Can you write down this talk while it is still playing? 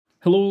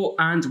Hello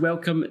and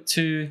welcome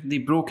to the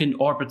Broken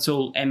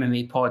Orbital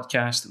MMA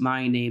podcast.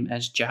 My name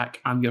is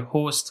Jack. I'm your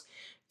host.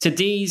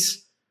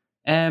 Today's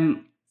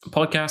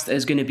podcast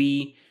is going to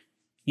be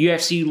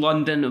UFC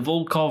London,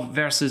 Volkov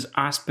versus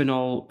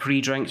Aspinall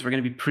pre-drinks. We're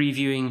going to be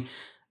previewing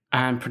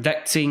and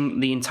predicting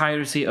the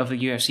entirety of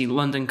the UFC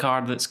London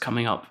card that's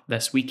coming up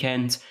this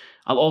weekend.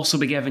 I'll also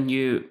be giving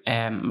you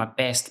my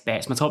best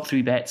bets, my top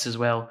 3 bets as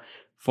well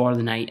for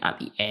the night at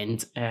the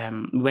end.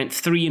 We went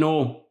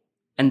 3-0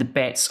 in the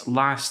bets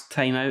last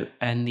time out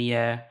in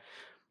the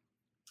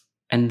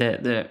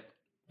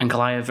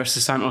Goliath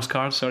versus Santos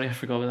card. Sorry, I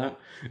forgot about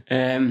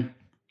that.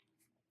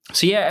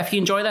 So yeah, if you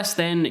enjoy this,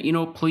 then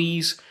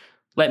please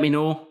let me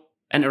know.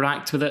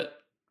 Interact with it.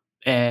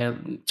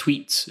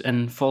 Tweet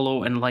and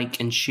follow and like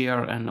and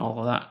share and all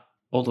of that,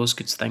 all those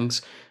good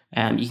things.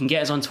 You can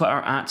get us on Twitter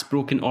at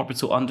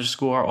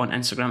BrokenOrbital_, on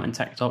Instagram and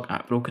TikTok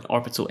at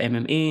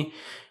BrokenOrbitalMMA.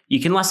 You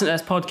can listen to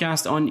this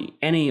podcast on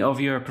any of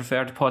your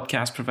preferred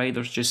podcast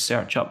providers. Just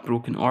search up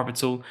Broken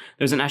Orbital.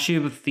 There's an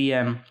issue with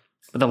the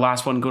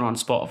last one going on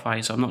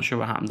Spotify, so I'm not sure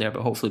what happened there,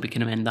 but hopefully we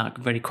can amend that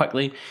very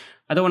quickly.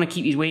 I don't want to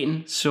keep you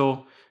waiting,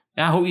 so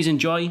I hope you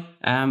enjoy.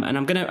 And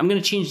I'm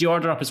gonna change the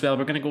order up as well.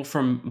 We're gonna go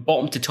from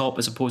bottom to top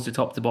as opposed to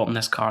top to bottom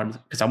this card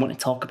because I want to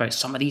talk about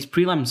some of these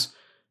prelims.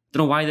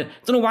 Don't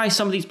know why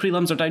some of these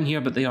prelims are down here,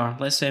 but they are.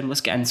 Let's get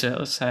into it.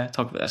 Let's talk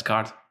about this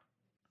card.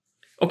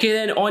 Okay,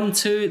 then on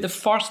to the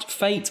first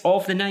fight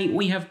of the night.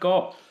 We have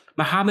got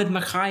Muhammad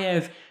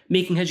Mokaev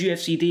making his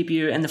UFC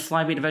debut in the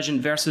flyweight division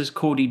versus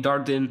Cody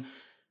Durden.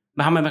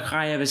 Muhammad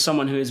Mokaev is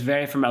someone who is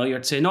very familiar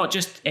to not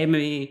just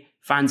MMA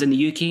fans in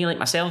the UK like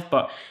myself,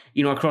 but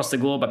across the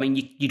globe. I mean,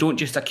 you don't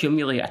just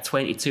accumulate a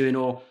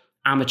 22-0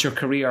 amateur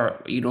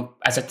career,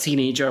 as a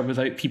teenager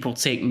without people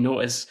taking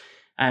notice.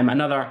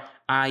 Another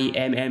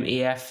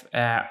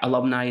IMMAF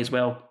alumni as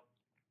well.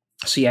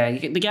 So yeah,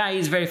 the guy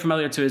is very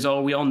familiar to us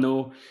all. We all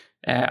know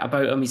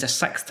about him. He's a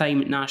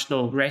 6-time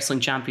national wrestling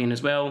champion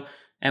as well.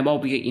 And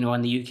albeit,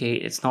 in the UK,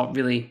 it's not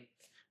really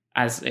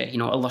as,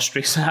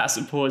 illustrious, I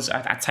suppose,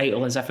 a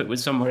title as if it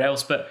was somewhere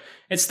else. But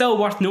it's still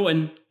worth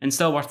noting and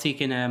still worth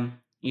taking,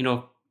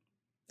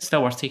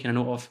 still worth taking a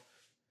note of.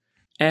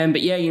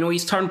 But yeah,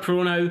 he's turned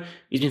pro now.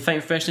 He's been fighting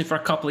professionally for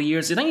a couple of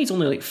years. I think he's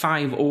only like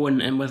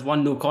 5-0 and with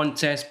one no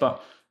contest,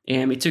 but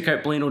he took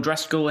out Blaine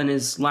O'Driscoll in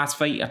his last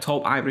fight, a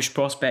top Irish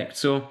prospect.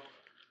 So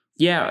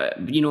yeah,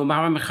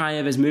 Muhammad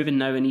Mokaev is moving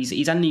now and he's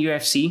in the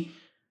UFC.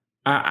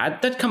 I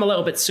did come a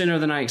little bit sooner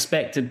than I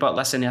expected, but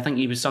listen, I think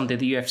he was somebody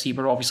the UFC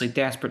were obviously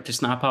desperate to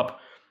snap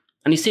up.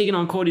 And he's taking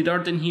on Cody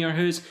Durden here,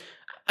 who's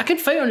a good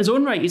fighter in his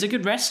own right. He's a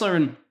good wrestler,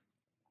 and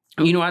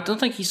I don't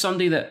think he's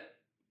somebody that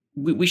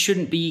we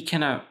shouldn't be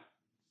kind of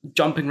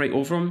jumping right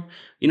over him.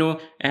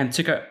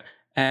 Took out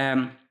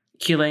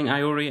Keeling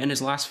Iori in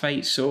his last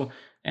fight, so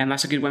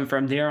that's a good win for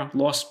him there.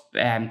 Lost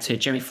to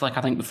Jimmy Flick,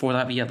 I think before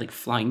that, but he had like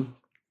flying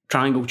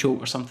triangle choke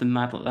or something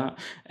mad like that.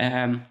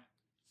 I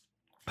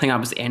think that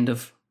was the end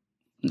of,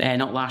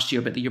 not last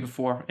year, but the year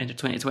before, end of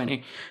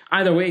 2020.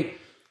 Either way,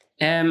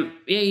 yeah,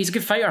 he's a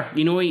good fighter.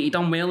 He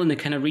done well in the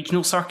kind of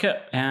regional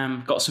circuit.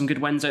 Got some good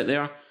wins out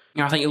there.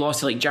 I think he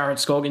lost to like Jared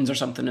Scoggins or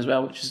something as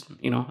well, which is,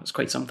 it's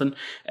quite something.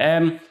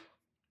 But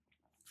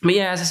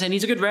yeah, as I said,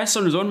 he's a good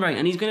wrestler in his own right,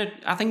 and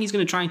I think he's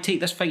gonna try and take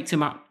this fight to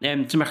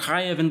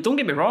Mokaev. And don't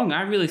get me wrong,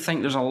 I really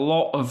think there's a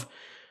lot of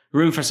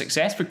room for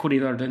success for Cody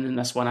Durden in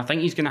this one. I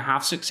think he's going to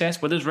have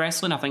success with his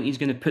wrestling. I think he's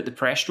going to put the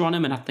pressure on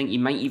him, and I think he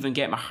might even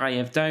get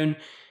Mokaev down.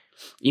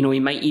 He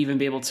might even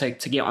be able to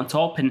get on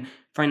top and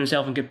find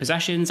himself in good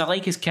positions. I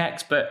like his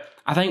kicks, but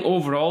I think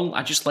overall,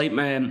 I just like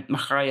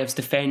Mokaev's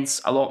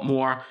defense a lot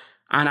more.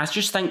 And I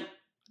just think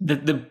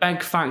the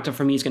big factor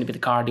for me is going to be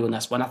the cardio in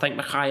this one. I think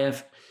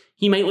Mokaev,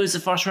 he might lose the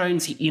first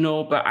rounds,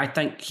 but I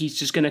think he's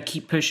just going to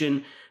keep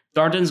pushing.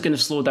 Durden's going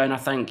to slow down, I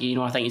think.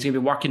 I think he's going to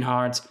be working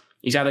hard.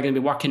 He's either going to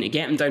be working to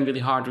get him down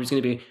really hard, or he's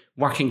going to be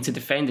working to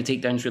defend the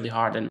takedowns really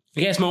hard. And I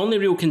guess my only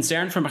real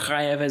concern for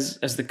Mokaev is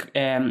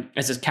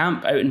his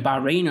camp out in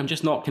Bahrain. I'm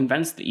just not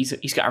convinced that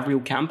he's got a real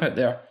camp out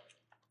there.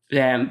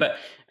 But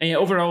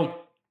overall,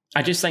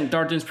 I just think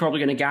Durden's probably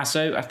going to gas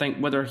out. I think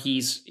whether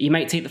he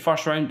might take the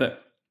first round,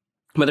 but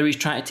whether he's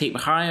trying to take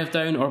Mokaev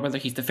down or whether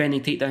he's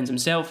defending takedowns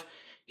himself,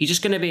 he's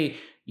just going to be,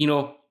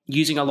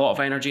 using a lot of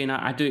energy, and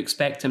I do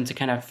expect him to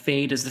kind of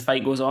fade as the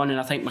fight goes on. And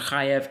I think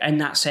Mokaev in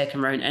that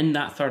second round, in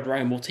that third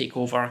round, will take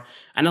over,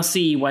 and I'll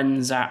see he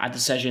wins a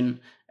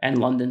decision in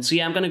London. So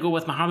yeah, I'm going to go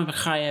with Muhammad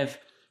Mokaev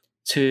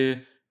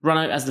to run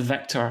out as the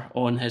victor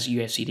on his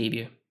UFC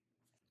debut.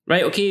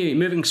 Right, okay,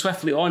 moving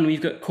swiftly on,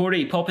 we've got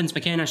Corey Poppins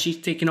McKenna.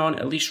 She's taking on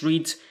Elise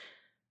Reed,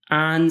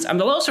 and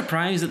I'm a little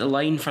surprised at the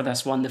line for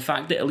this one. The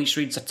fact that Elise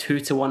Reed's a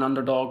 2-1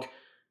 underdog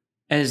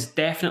is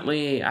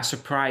definitely a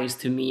surprise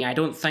to me. I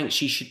don't think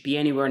she should be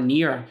anywhere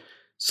near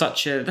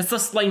such a...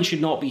 This line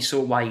should not be so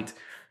wide.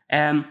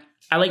 I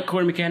like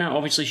Corey McKenna.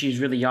 Obviously, she's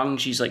really young.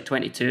 She's like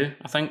 22,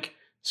 I think.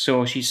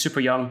 So she's super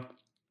young.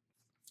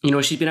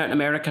 She's been out in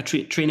America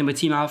training with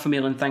Team Alpha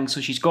Male and things,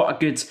 so she's got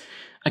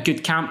a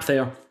good camp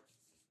there.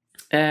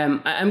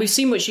 And we've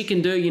seen what she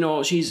can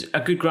do. She's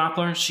a good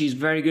grappler. She's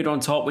very good on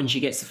top when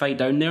she gets the fight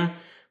down there.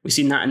 We've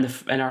seen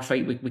that in our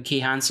fight with Kay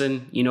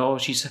Hansen. You know,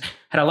 she's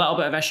had a little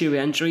bit of issue with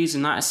injuries,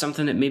 and that is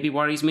something that maybe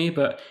worries me.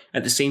 But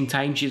at the same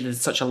time, she did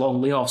such a long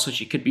layoff, so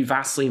she could be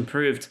vastly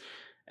improved.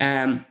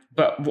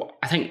 But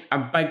I think a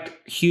big,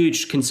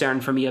 huge concern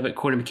for me about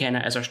Corey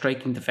McKenna is her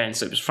striking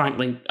defence. It was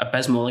frankly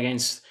abysmal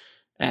against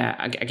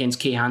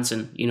Kay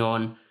Hansen, you know,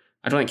 and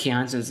I don't think Kay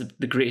Hansen is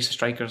the greatest of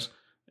strikers.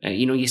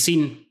 You know, you've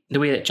seen the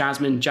way that Jazz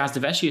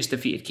Davicius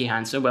defeated Kay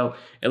Hansen. Well,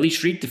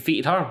 Elise Reed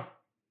defeated her,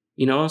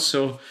 you know,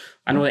 so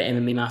I know that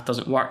MMA math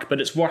doesn't work,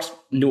 but it's worth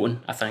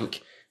noting, I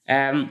think.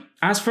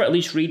 As for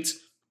Elise Reed,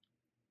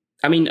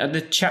 I mean,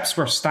 the chips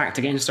were stacked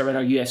against her in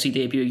her UFC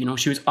debut. You know,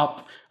 she was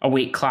up a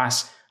weight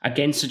class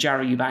against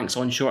Sijara Eubanks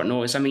on short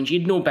notice. I mean, she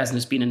had no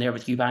business being in there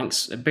with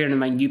Eubanks. Bearing in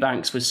mind,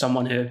 Eubanks was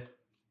someone who,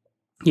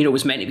 you know,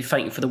 was meant to be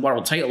fighting for the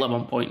world title at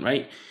one point,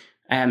 right?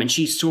 And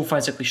she's so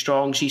physically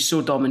strong. She's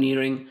so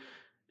domineering.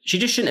 She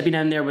just shouldn't have been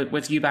in there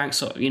with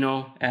Eubanks, you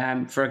know,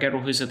 for a girl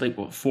who's had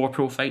like, 5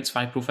 pro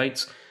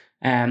fights.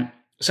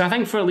 So I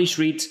think for Elise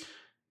Reed,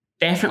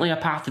 definitely a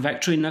path to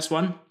victory in this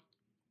one.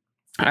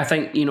 I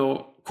think, you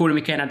know, Corey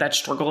McKenna did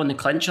struggle in the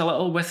clinch a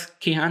little with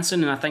Kay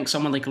Hansen, and I think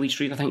someone like Elise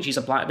Reed, I think she's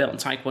a black belt in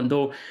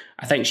Taekwondo.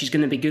 I think she's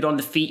going to be good on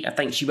the feet. I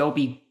think she will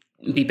be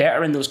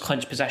better in those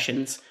clinch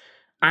positions.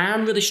 I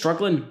am really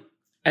struggling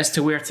as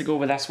to where to go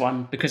with this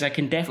one, because I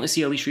can definitely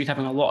see Elise Reed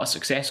having a lot of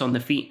success on the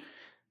feet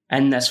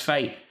in this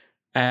fight.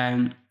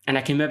 And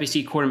I can maybe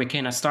see Corey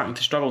McKenna starting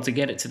to struggle to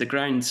get it to the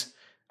ground.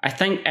 I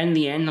think in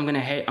the end, I'm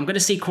going to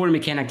say Corey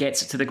McKenna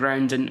gets it to the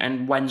ground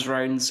and wins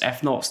rounds,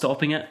 if not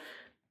stopping it.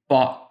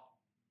 But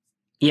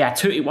yeah,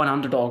 2-1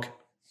 underdog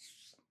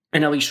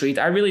in Elise Reed.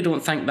 I really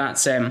don't think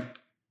that's, you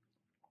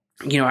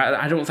know,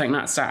 I don't think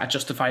that's a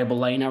justifiable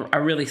line. I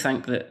really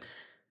think that,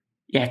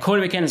 yeah,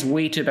 Corey McKenna's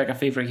way too big a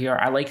favourite here.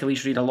 I like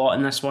Elise Reed a lot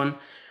in this one.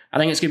 I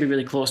think it's going to be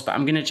really close, but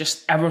I'm going to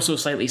just ever so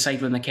slightly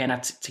side with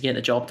McKenna to get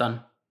the job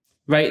done.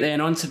 Right then,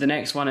 on to the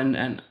next one,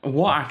 and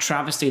what a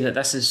travesty that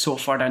this is so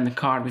far down the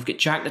card. We've got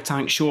Jack the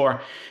Tank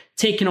Shore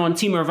taking on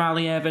Timur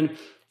Valiev, and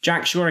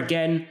Jack Shore,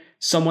 again,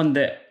 someone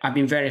that I've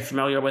been very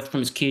familiar with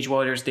from his Cage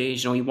Warriors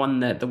days. You know, he won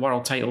the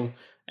world title,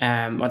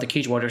 or the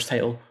Cage Warriors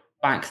title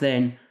back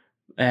then,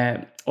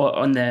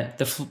 on the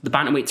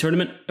bantamweight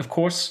tournament, of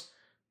course.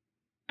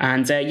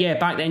 And yeah,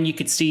 back then you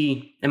could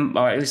see,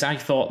 or at least I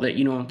thought that,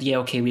 you know, yeah,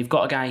 okay, we've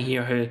got a guy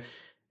here who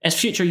is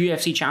future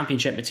UFC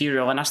championship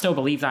material, and I still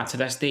believe that to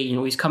this day. You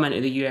know, he's come into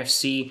the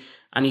UFC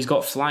and he's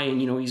got flying.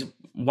 You know, he's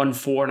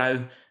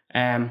 1-4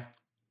 now.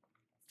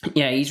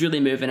 Yeah, he's really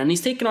moving, and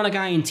he's taking on a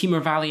guy in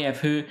Timur Valiev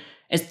who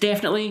is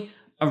definitely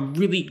a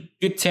really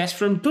good test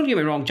for him. Don't get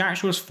me wrong, Jack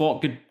Shore's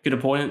fought good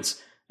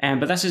opponents,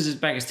 but this is his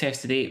biggest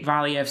test to date.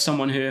 Valiev,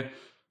 someone who,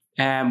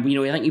 you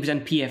know, I think he was in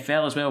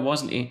PFL as well,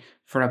 wasn't he,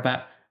 for a bit,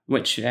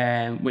 which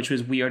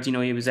was weird. You know,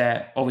 he was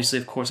obviously,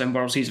 of course, in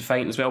World Series of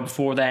Fighting as well.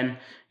 Before then,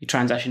 he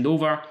transitioned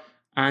over,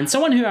 and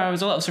someone who I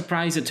was a little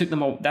surprised it took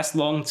them all this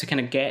long to kind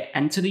of get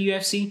into the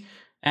UFC.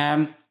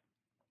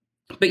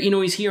 But you know,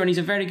 he's here and he's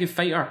a very good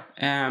fighter.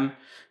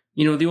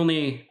 You know, the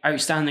only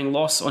outstanding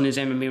loss on his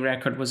MMA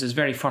record was his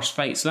very first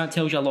fight, so that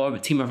tells you a lot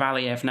about Timur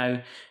Valiev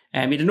now. He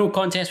had a no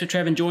contest with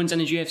Trevin Jones in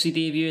his UFC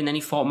debut, and then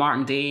he fought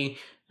Martin Day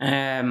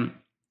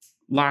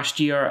last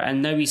year,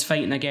 and now he's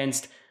fighting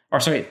against,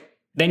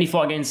 then he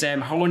fought against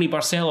Harloni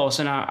Barcelos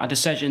in a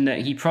decision that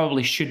he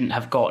probably shouldn't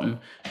have gotten,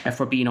 if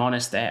we're being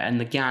honest, in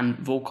the Gan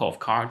Volkov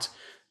card.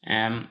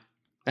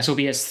 This will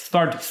be his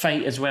third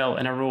fight as well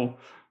in a row,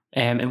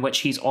 in which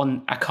he's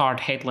on a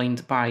card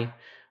headlined by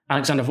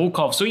Alexander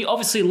Volkov. So he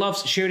obviously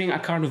loves sharing a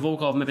card with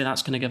Volkov. Maybe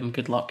that's going to give him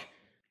good luck.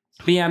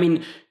 But yeah, I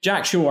mean,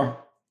 Jack Shore,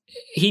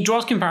 he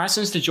draws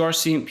comparisons to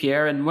Georges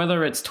St-Pierre, and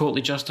whether it's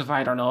totally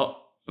justified or not,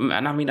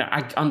 and I mean,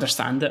 I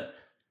understand it.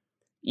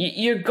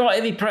 You've got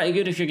to be pretty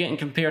good if you're getting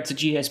compared to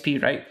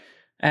GSP, right?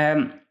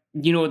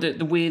 You know,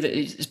 the way that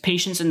his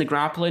patience in the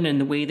grappling, and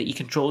the way that he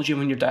controls you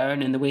when you're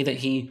down, and the way that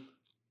he,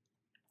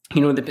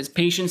 you know, his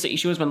patience that he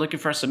shows when looking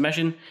for a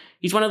submission.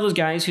 He's one of those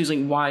guys who's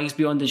like wise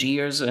beyond his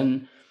years,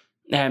 and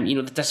you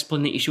know, the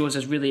discipline that he shows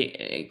is really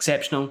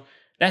exceptional.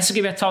 This is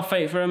going to be a tough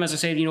fight for him. As I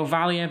said, you know,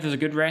 Valiev is a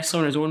good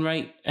wrestler in his own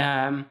right.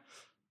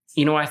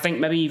 You know, I think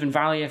maybe even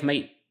Valiev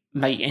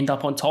might end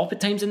up on top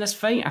at times in this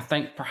fight. I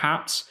think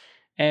perhaps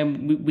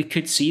we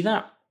could see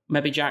that.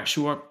 Maybe Jack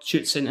Shore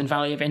shoots and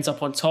Valiev ends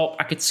up on top.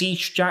 I could see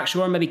Jack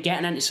Shore maybe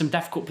getting into some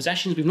difficult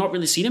positions. We've not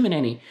really seen him in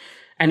any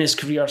in his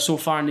career so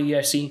far in the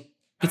UFC.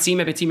 Could see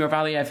maybe Timur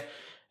Valiev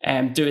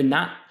doing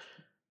that.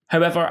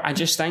 However, I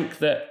just think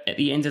that at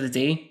the end of the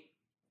day,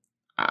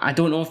 I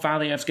don't know if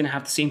Valiev's going to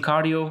have the same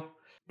cardio.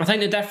 I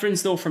think the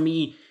difference, though, for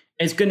me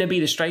is going to be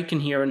the striking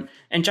here.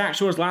 And Jack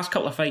Shore's last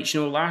couple of fights,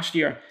 you know, last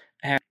year.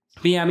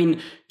 But yeah, I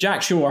mean,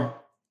 Jack Shore,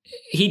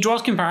 he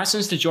draws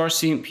comparisons to Georges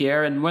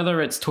St-Pierre, and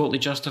whether it's totally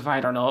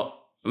justified or not,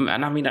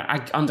 and I mean,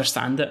 I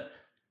understand it.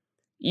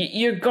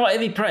 You've got to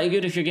be pretty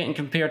good if you're getting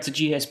compared to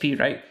GSP,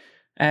 right?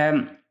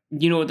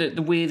 You know,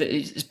 the way that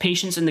his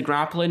patience in the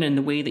grappling, and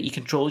the way that he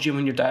controls you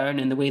when you're down,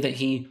 and the way that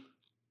he,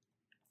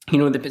 you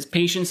know, his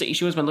patience that he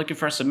shows when looking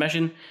for a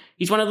submission.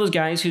 He's one of those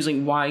guys who's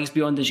like wise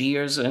beyond his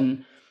years,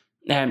 and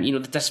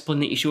The discipline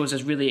that he shows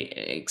is really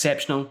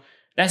exceptional.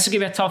 This is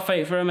going to be a tough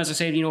fight for him. As I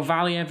said,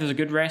 Valiev is a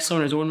good wrestler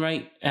in his own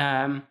right.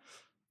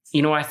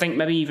 I think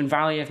maybe even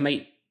Valiev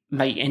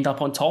might end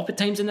up on top at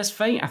times in this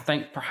fight. I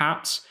think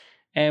perhaps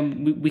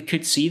we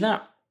could see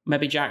that.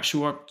 Maybe Jack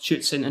Shore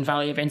shoots in and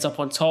Valiev ends up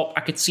on top.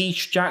 I could see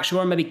Jack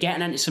Shore maybe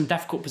getting into some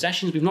difficult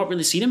positions. We've not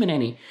really seen him in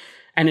any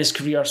in his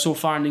career so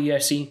far in the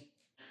UFC.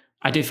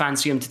 I do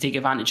fancy him to take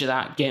advantage of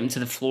that, get him to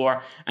the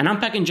floor. And I'm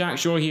picking Jack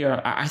Shore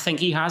here. I think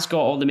he has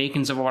got all the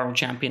makings of a world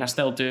champion. I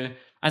still do.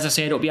 As I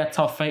said, it'll be a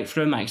tough fight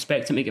for him. I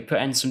expect him to get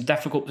put in some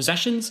difficult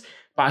positions,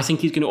 but I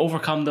think he's going to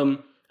overcome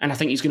them, and I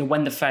think he's going to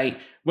win the fight.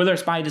 Whether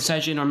it's by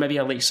decision or maybe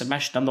a late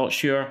submission, I'm not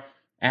sure.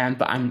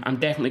 But I'm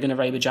definitely going to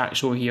ride with Jack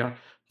Shore here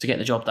to get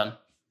the job done.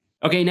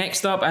 Okay,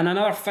 next up, and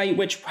another fight,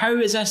 which, how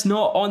is this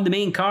not on the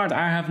main card?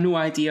 I have no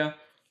idea.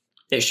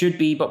 It should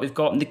be, but we've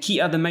got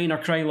Nikita the Miner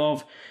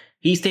Krylov.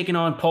 He's taking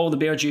on Paul the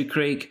Bear Jew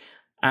Craig.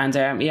 And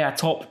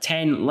top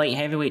 10 light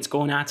heavyweights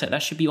going at it.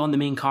 This should be on the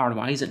main card.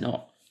 Why is it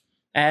not?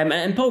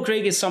 And Paul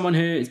Craig is someone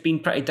who has been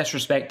pretty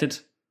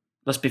disrespected.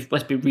 Let's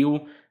be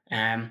real.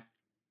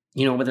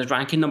 With his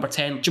ranking number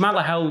 10.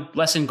 Jamal Hill,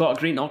 got a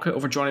great knockout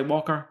over Johnny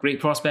Walker. Great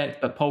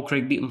prospect, but Paul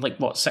Craig beat him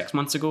 6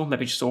 months ago?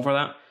 Maybe just over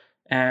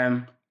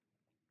that.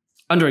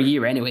 Under a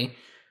year anyway.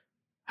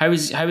 How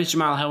is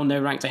Jamal Hill now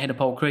ranked ahead of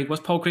Paul Craig?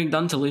 What's Paul Craig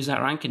done to lose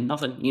that ranking?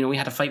 Nothing. He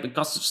had a fight with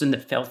Gustafsson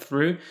that fell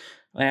through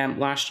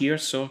last year,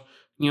 so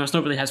it's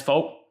not really his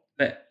fault.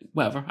 But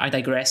whatever, I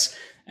digress.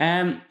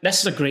 This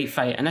is a great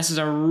fight, and this is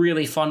a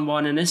really fun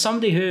one. And as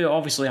somebody who,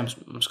 obviously,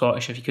 I'm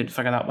Scottish, if you could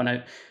figure that one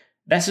out.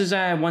 This is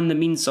one that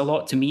means a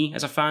lot to me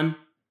as a fan.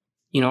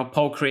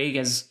 Paul Craig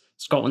is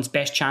Scotland's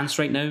best chance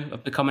right now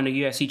of becoming a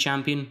UFC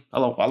champion,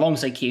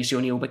 alongside Casey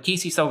O'Neill, but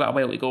Casey's still got a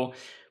while to go.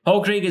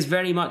 Paul Craig is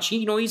very much,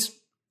 he's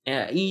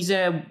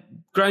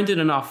grounded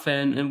enough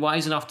and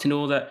wise enough to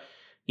know that,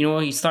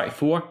 he's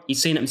 34.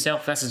 He's saying it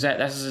himself, this is it,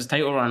 this is his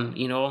title run,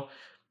 He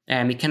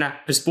kind of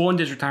postponed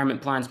his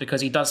retirement plans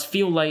because he does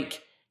feel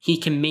like he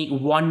can make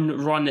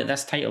one run at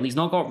this title. He's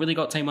not really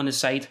got time on his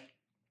side.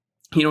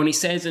 And he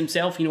says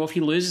himself, if he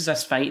loses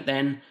this fight,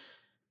 then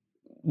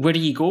where do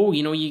you go?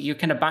 You're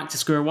kind of back to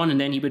square one, and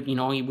then he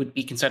would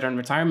be considering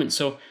retirement.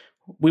 So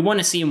we want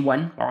to see him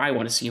win, or I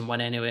want to see him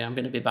win anyway. I'm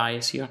going to be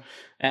biased here.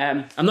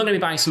 I'm not going to be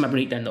biased in my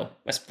breakdown though.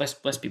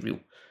 Let's be real.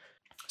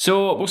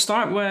 So we'll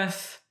start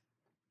with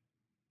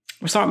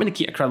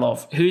Nikita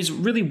Krylov, who's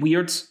really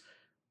weird.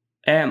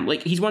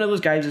 He's one of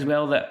those guys as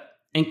well that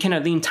in kind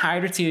of the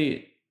entire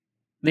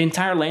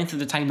length of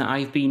the time that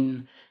I've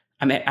been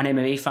an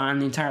MMA fan,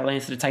 the entire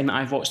length of the time that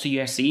I've watched the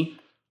UFC,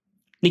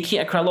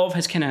 Nikita Krylov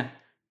has kind of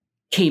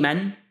came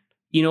in,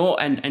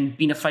 and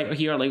been a fighter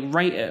here,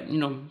 right at,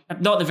 not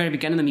at the very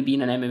beginning of me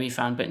being an MMA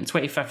fan, but in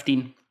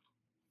 2015,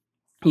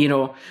 when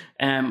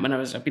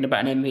I've been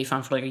about an MMA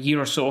fan for a year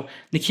or so,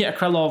 Nikita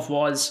Krylov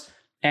was,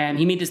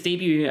 he made his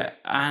debut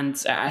and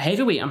at a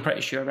heavyweight, I'm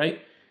pretty sure,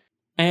 right?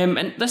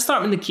 And let's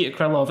start with Nikita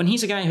Krylov, and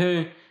he's a guy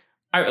who,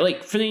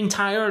 for the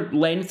entire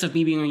length of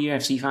me being a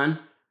UFC fan,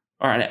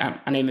 or an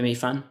MMA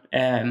fan,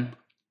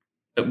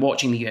 but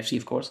watching the UFC,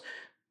 of course,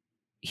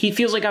 he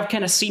feels like I've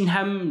kind of seen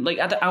him,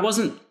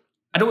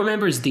 I don't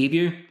remember his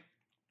debut.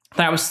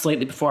 That was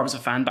slightly before I was a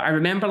fan, but I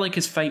remember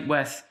his fight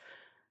with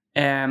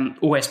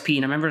OSP,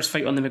 and I remember his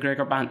fight on the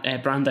McGregor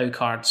Brandao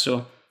card,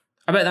 so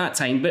about that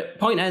time. But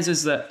point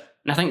is that,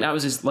 and I think that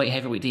was his light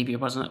heavyweight debut,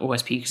 wasn't it,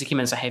 OSP, because he came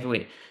in as a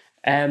heavyweight.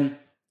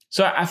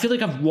 So I feel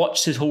like I've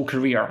watched his whole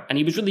career, and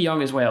he was really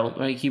young as well.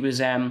 He was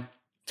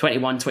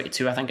 21,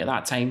 22, I think, at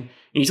that time.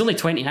 And he's only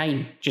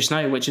 29 just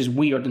now, which is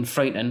weird and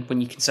frightening when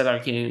you consider,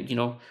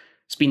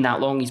 it's been that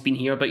long he's been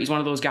here. But he's one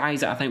of those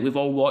guys that I think we've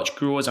all watched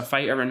grow as a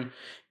fighter. And,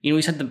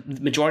 he's had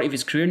the majority of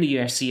his career in the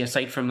UFC,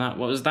 aside from that.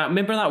 What was that?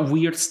 Remember that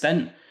weird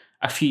stint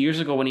a few years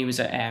ago when he was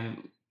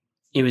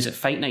at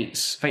Fight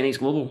Nights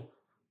Global?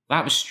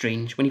 That was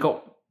strange. When he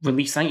got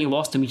released, I think he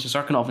lost to Misha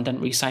Serkinov and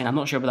didn't re-sign. I'm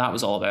not sure what that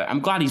was all about. I'm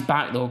glad he's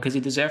back, though, because he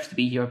deserves to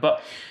be here.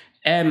 But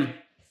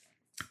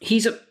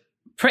he's a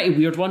pretty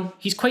weird one.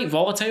 He's quite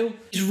volatile.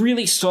 He's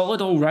really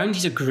solid all round.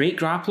 He's a great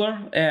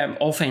grappler,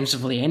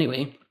 offensively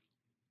anyway.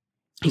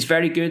 He's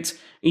very good.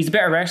 He's a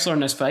better wrestler in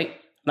this fight,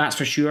 that's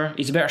for sure.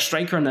 He's a better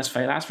striker in this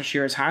fight, that's for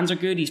sure. His hands are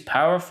good. He's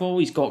powerful.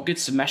 He's got good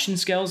submission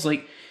skills.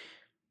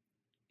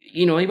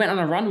 He went on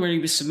a run where he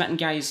was submitting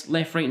guys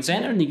left, right, and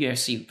centre in the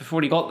UFC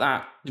before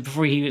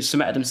he was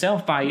submitted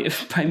himself by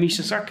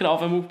Misha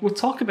Serkinov, and we'll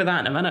talk about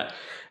that in a minute.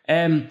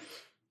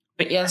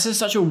 But yeah, this is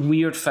such a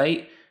weird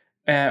fight.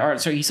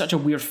 He's such a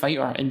weird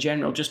fighter in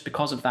general just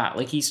because of that.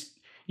 He's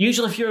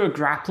usually, if you're a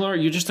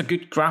grappler, you're just a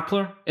good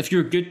grappler. If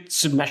you're a good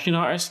submission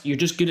artist, you're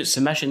just good at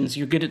submissions.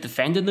 You're good at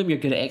defending them. You're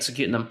good at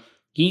executing them.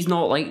 He's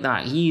not like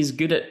that. He's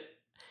good at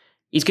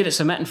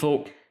submitting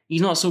folk.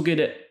 He's not so good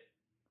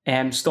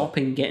at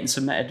stopping getting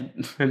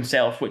submitted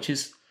himself, which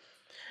is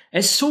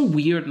so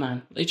weird,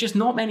 man. It's just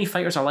not many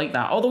fighters are like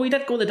that. Although he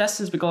did go the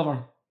distance with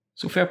Glover,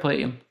 so fair play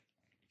to him.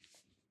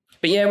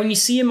 But yeah, when you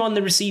see him on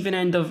the receiving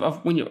end of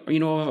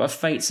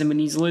fights, and when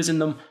he's losing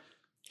them,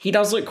 he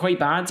does look quite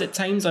bad at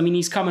times. I mean,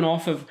 he's coming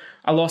off of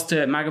a loss to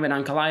Magomed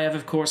Ankalaev,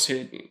 of course,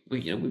 who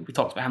we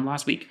talked about him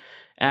last week.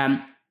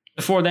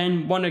 Before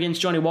then, one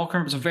against Johnny Walker.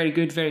 It was a very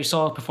good, very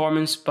solid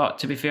performance, but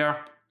to be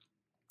fair,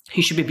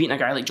 he should be beating a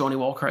guy like Johnny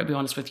Walker, to be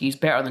honest with you. He's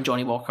better than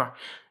Johnny Walker.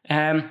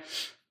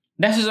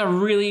 This is a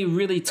really,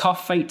 really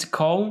tough fight to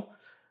call.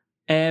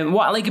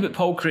 What I like about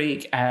Paul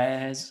Craig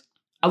is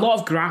a lot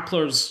of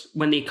grapplers,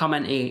 when they come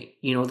into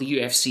the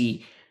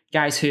UFC,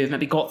 guys who have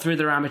maybe got through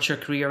their amateur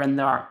career and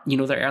their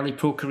early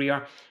pro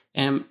career,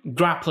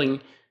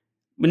 grappling,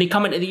 when they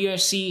come into the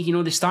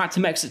UFC, they start to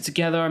mix it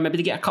together. Maybe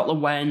they get a couple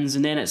of wins,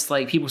 and then it's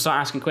like people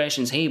start asking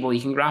questions. Hey, well,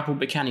 you can grapple,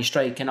 but can you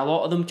strike? And a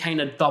lot of them kind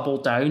of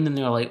double down, and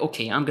they're like,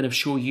 okay, I'm going to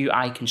show you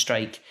I can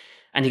strike,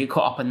 and they get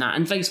caught up in that,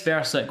 and vice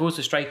versa. It goes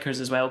to strikers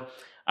as well.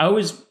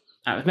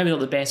 Maybe not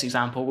the best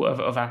example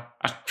of a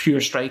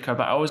pure striker,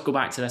 but I always go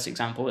back to this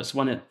example. It's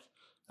one that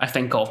I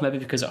think of, maybe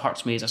because it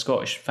hurts me as a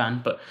Scottish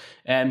fan, but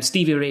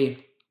Stevie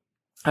Ray,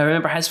 I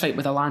remember his fight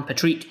with Alan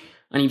Patrick,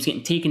 and he was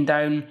getting taken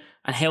down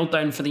and held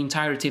down for the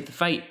entirety of the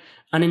fight.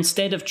 And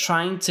instead of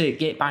trying to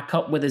get back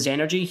up with his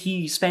energy,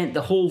 he spent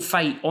the whole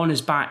fight on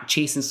his back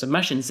chasing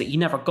submissions that he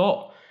never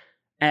got.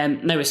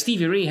 Now, if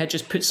Stevie Ray had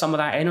just put some of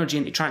that energy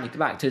into trying to get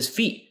back to his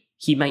feet,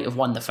 he might have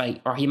won the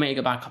fight, or he might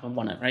have got back up and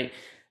won it, right?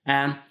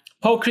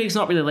 Paul Craig's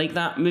not really like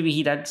that. Maybe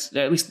he did,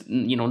 at least,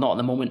 not at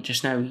the moment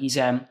just now.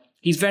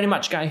 He's very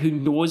much a guy who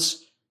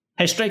knows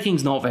his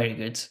striking's not very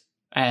good.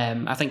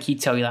 I think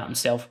he'd tell you that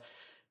himself.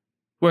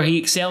 Where he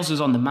excels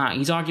is on the mat.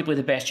 He's arguably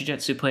the best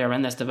jiu-jitsu player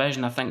in this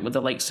division, I think, with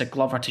the likes of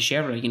Glover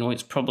Teixeira.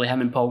 It's probably him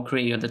and Paul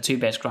Craig are the two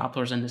best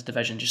grapplers in this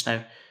division just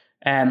now.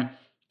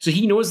 So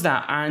he knows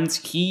that, and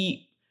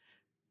he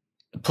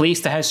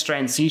plays to his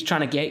strengths. He's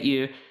trying to get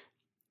you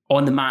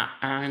on the mat,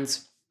 and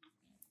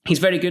he's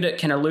very good at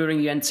kind of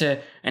luring you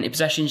into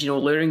positions,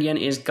 luring you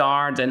into his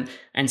guard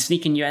and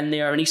sneaking you in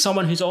there. And he's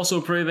someone who's also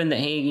proven that,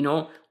 hey,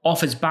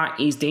 off his back,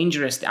 he's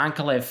dangerous. The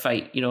Ankalaev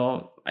fight, the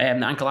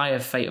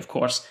Ankalaev fight, of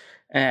course,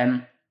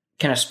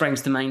 kind of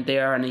springs to mind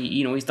there. And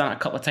he's done it a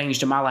couple of times.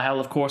 Jamal Hill,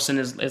 of course, in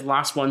his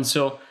last one.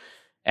 So,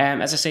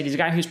 as I said, he's a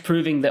guy who's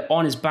proving that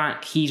on his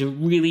back, he's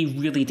really,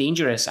 really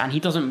dangerous. And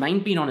he doesn't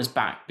mind being on his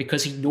back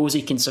because he knows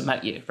he can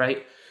submit you,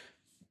 right?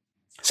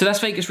 So this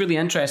fight is really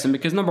interesting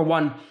because, number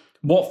one,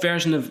 what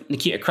version of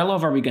Nikita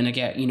Krylov are we going to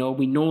get?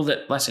 We know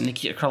that, listen,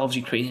 Nikita Krylov's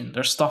Ukrainian.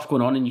 There's stuff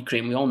going on in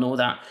Ukraine. We all know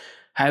that.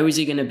 How is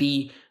he going to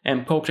be?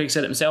 Paul Craig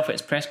said it himself at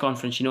his press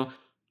conference,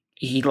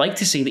 he'd like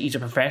to say that he's a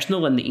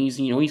professional and that he's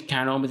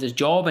carrying on with his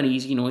job and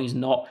he's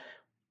not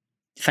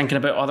thinking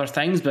about other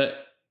things, but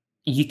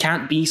you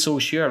can't be so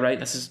sure, right?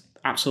 This is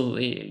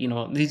absolutely,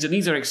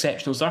 these are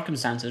exceptional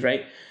circumstances,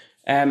 right?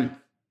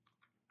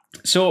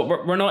 So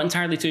we're not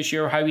entirely too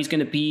sure how he's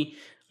going to be.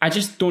 I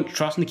just don't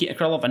trust Nikita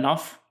Krylov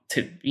enough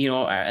to,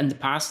 in the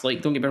past,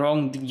 like, don't get me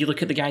wrong, you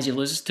look at the guys he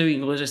loses to,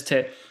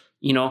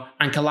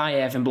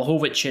 Ankalaev and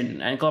Blachowicz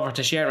and Glover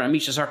Teixeira and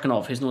Misha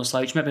Cirkunov, who's no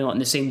slouch, maybe not in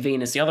the same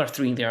vein as the other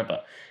three there,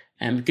 but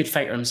good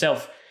fighter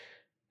himself.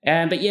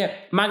 But yeah,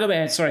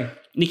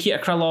 Nikita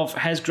Krylov,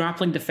 his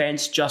grappling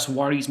defense just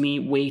worries me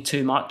way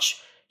too much.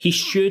 He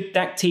should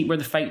dictate where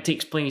the fight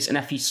takes place, and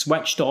if he's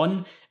switched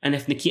on, and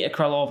if Nikita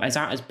Krylov is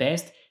at his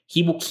best,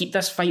 he will keep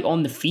this fight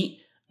on the feet,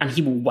 and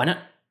he will win it,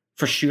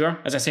 for sure.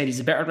 As I said,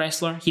 he's a better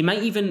wrestler. He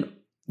might even,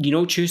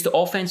 choose to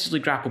offensively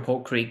grapple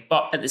Paul Craig,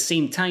 but at the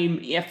same time,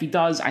 if he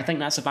does, I think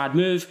that's a bad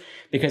move,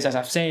 because as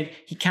I've said,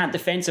 he can't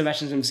defend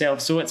submissions himself,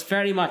 so it's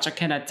very much a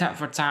kind of tit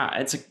for tat.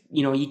 It's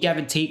you give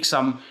and take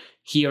some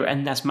here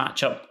in this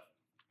matchup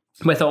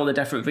with all the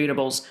different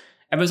variables.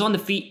 If it was on the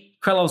feet,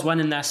 Krylov's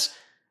winning this.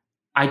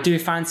 I do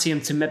fancy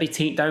him to maybe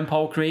take down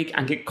Paul Craig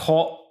and get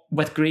caught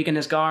with Craig in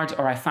his guard,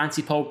 or I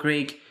fancy Paul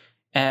Craig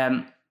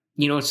to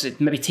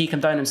maybe take him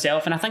down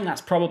himself, and I think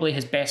that's probably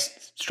his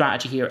best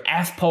strategy here.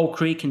 If Paul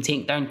Craig can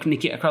take down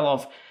Nikita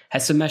Krylov,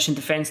 his submission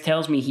defense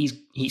tells me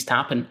he's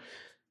tapping.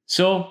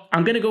 So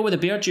I'm going to go with a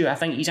Beardew. I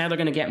think he's either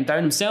going to get him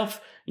down himself,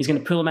 he's going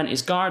to pull him into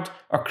his guard,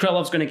 or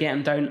Krylov's going to get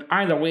him down.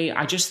 Either way,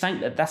 I just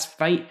think that this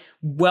fight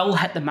will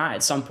hit the mat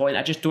at some point.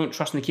 I just don't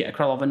trust Nikita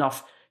Krylov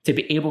enough to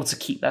be able to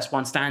keep this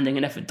one standing,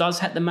 and if it does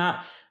hit the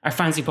mat, I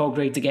fancy Paul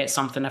Craig to get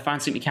something. I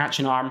fancy him to catch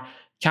an arm,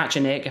 catch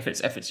a neck if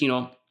it's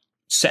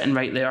sitting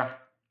right there.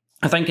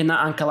 I think in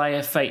that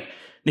Ankalaev fight,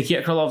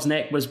 Nikita Krylov's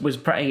neck was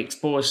pretty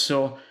exposed,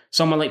 so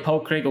someone like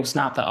Paul Craig will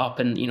snap that up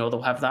and,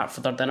 they'll have that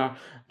for their dinner.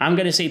 I'm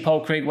going to say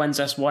Paul Craig wins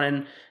this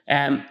one,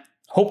 and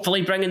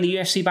hopefully bringing the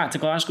UFC back to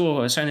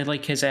Glasgow. It sounded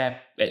like his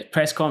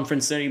press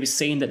conference there, he was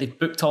saying that they've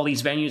booked all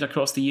these venues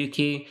across the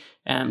UK,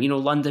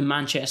 London,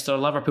 Manchester,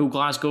 Liverpool,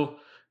 Glasgow,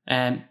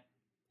 and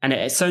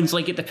it sounds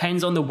like it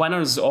depends on the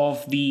winners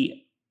of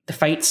the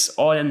fights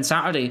on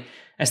Saturday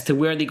as to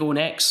where they go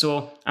next.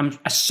 So I'm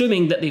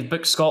assuming that they've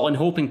booked Scotland,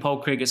 hoping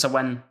Paul Craig gets a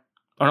win.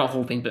 Or not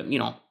hoping, but,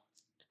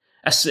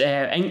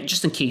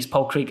 just in case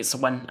Paul Craig gets a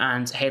win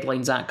and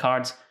headlines that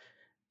card.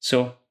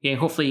 So, yeah,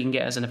 hopefully he can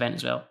get us an event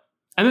as well.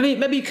 And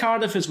maybe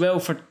Cardiff as well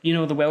for,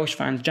 the Welsh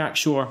fans. Jack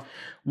Shore,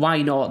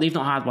 why not? They've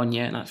not had one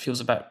yet, and that feels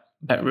a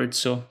bit rude.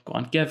 So, go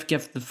on, give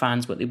the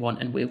fans what they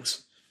want in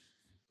Wales.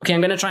 Okay,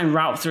 I'm going to try and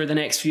rattle through the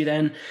next few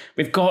then.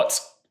 We've got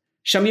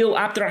Shamil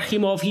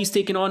Abdurakhimov. He's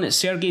taking on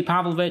Sergey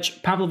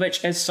Pavlovich.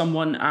 Pavlovich is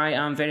someone I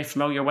am very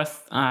familiar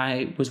with.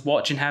 I was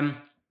watching him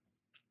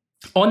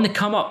on the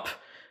come-up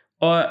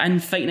in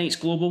Fight Nights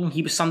Global.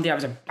 He was somebody I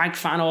was a big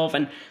fan of,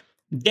 and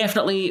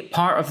definitely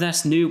part of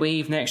this new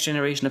wave, next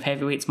generation of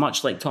heavyweights,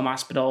 much like Tom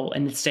Aspinall,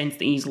 in the sense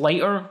that he's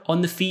lighter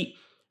on the feet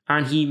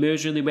and he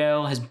moves really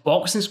well. His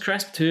boxing's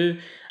crisp too,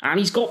 and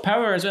he's got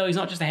power as well. He's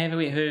not just a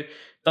heavyweight who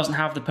doesn't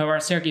have the power.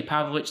 Sergey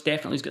Pavlovich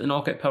definitely has got the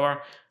knockout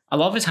power. I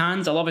love his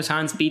hands. I love his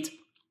hand speed,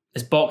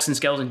 his boxing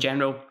skills in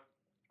general.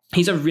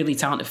 He's a really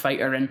talented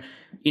fighter, and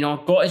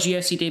got his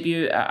UFC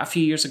debut a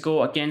few years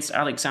ago against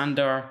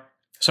Alistair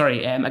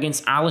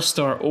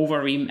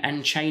Overeem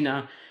in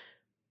China.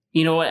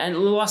 And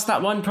lost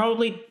that one.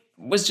 Probably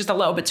was just a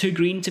little bit too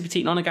green to be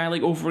taking on a guy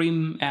like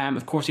Overeem.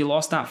 Of course, he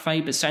lost that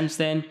fight, but since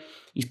then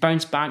he's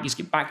bounced back. He's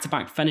got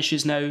back-to-back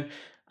finishes now,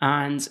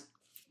 and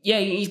yeah,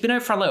 he's been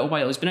out for a little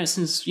while. He's been out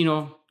since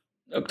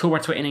October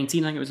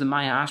 2019. I think it was the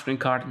Maya Aspinall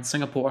card in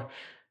Singapore.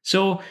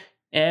 So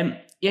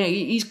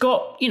he's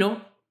got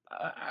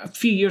a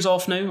few years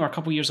off now, or a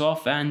couple of years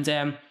off, and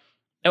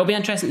it'll be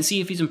interesting to see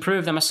if he's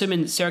improved. I'm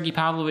assuming Sergey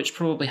Pavlovich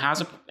probably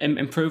has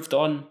improved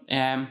on.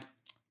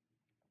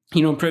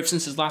 Improved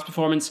since his last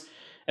performance.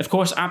 Of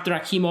course,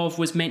 Abdurakhimov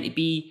was meant to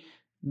be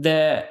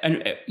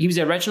he was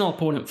the original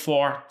opponent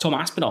for Tom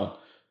Aspinall,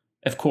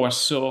 of course.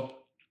 So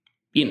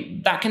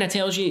that kind of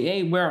tells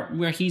you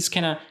where he's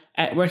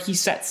where he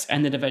sits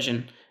in the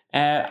division.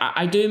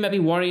 I do maybe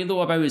worry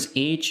though about his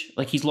age.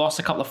 Like, he's lost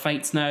a couple of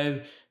fights now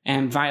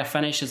via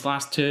finish. His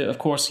last two, of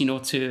course,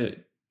 to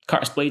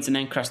Curtis Blades and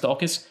then Chris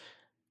Dawkins.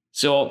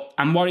 So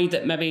I'm worried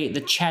that maybe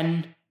the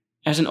chin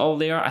isn't all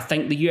there. I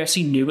think the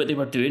UFC knew what they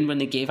were doing when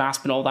they gave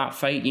Aspinall that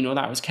fight.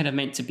 That was kind of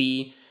meant to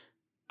be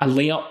a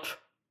layup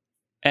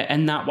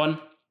in that one.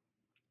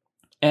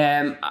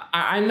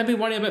 I'm maybe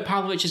worried about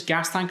Pavlovich's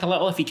gas tank a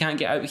little if he can't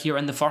get out here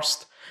in the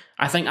first.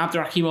 I think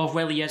Abdurakhimov,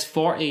 while he is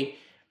 40,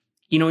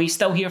 he's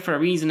still here for a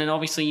reason, and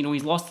obviously,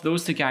 he's lost to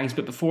those two guys,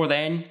 but before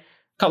then, a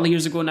couple of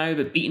years ago now,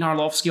 but beating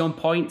Arlovsky on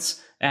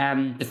points,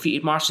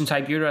 defeated Marcin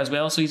Tybura as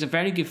well, so he's a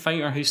very good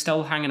fighter who's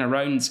still hanging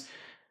around.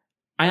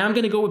 I am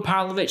going to go with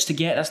Pavlovich to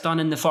get this done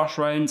in the first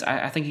round.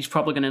 I think he's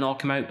probably going to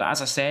knock him out. But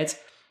as I said,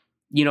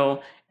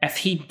 if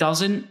he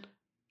doesn't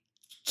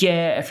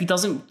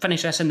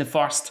finish this in the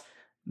first,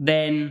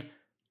 then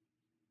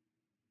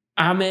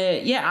I'm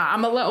a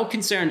little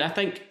concerned. I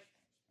think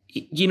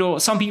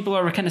some people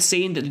are kind of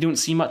saying that they don't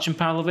see much in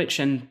Pavlovich,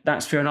 and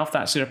that's fair enough.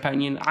 That's their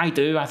opinion. I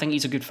do. I think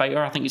he's a good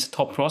fighter. I think he's a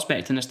top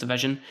prospect in this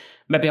division.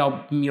 Maybe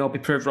I'll be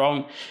proved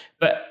wrong.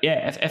 But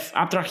yeah, if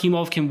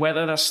Abdurakhimov can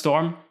weather this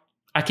storm,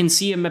 I can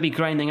see him maybe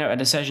grinding out a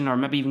decision or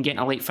maybe even getting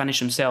a late finish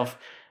himself.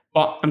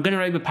 But I'm going to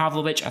ride with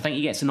Pavlovich. I think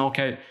he gets a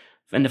knockout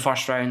in the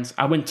first round.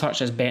 I wouldn't touch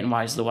this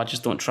betting-wise, though. I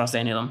just don't trust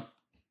any of them.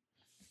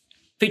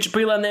 Feature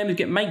prelim then, we've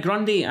got Mike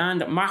Grundy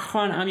and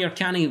Mahwan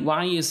Amirkhani.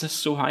 Why is this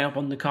so high up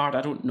on the card?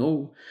 I don't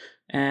know.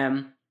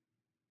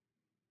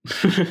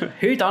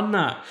 Who done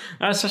that?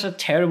 That's such a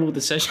terrible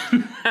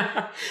decision.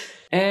 I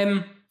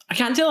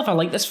can't tell if I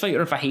like this fight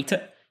or if I hate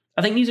it.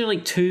 I think these are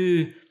like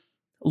two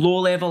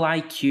low-level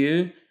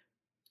IQ,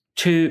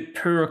 two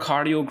poor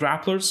cardio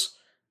grapplers,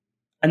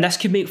 and this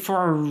could make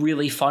for a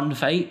really fun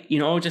fight,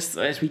 just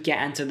as we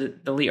get into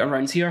the later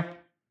rounds here.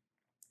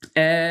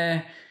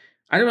 I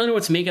don't really know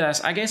what to make of this.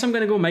 I guess I'm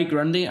going to go Mike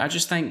Grundy. I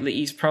just think that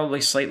he's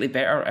probably slightly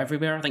better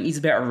everywhere. I think he's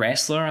a better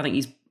wrestler. I think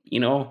he's,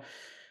 I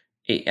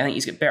think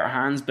he's got better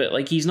hands, but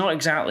like, he's not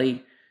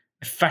exactly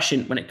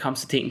efficient when it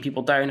comes to taking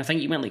people down. I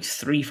think he went like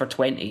 3 for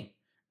 20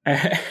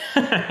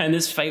 in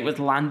this fight with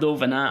Lando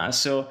Venata.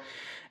 So,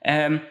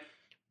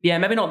 yeah,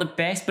 maybe not the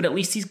best, but at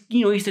least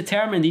he's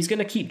determined. He's going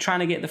to keep trying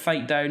to get the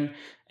fight down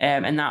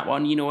in that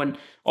one, and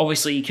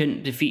obviously he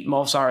couldn't defeat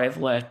Movsar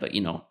Evloev, but,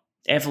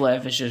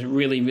 Evloev is just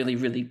really, really,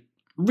 really,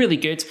 really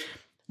good.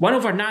 Win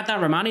over Nada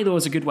Romani, though,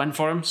 is a good win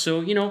for him.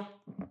 So,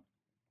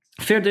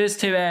 fair dues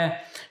to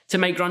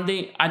Mike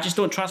Grundy. I just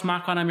don't trust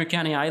Mahwan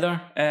Amirkhani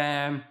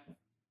either.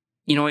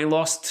 He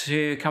lost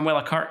to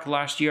Kamwela Kirk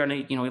last year, and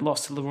he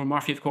lost to Leroy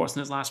Murphy, of course, in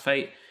his last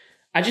fight.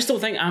 I just don't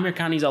think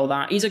Amirkhani's all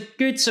that. He's a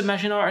good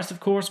submission artist, of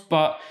course,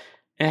 but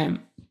I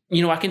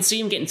can see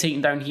him getting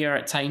taken down here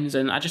at times,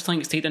 and I just think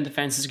his takedown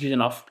defense is good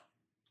enough.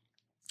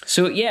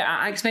 So yeah,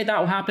 I expect that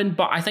will happen,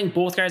 but I think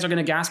both guys are going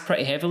to gas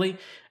pretty heavily,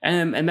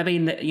 and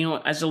maybe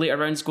as the later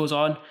rounds goes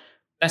on,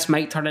 this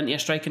might turn into a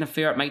striking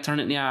affair. It might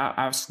turn into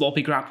a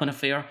sloppy grappling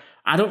affair.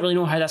 I don't really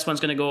know how this one's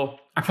going to go.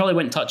 I probably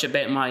wouldn't touch it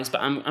betting-wise, but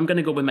I'm going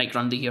to go with Mike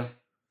Grundy here.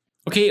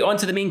 Okay, on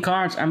to the main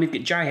cards, and we've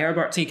got Jai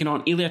Herbert taking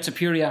on Ilia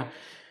Topuria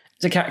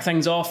to kick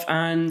things off.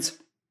 And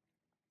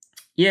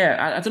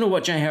yeah, I don't know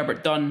what Jai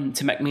Herbert done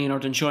to Mick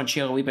Maynard and Sean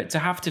Shelby, but to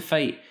have to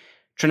fight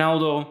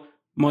Trinaldo,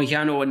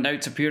 Moicano, and now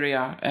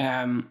Topuria,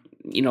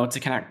 to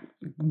kind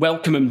of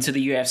welcome him to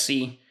the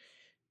UFC,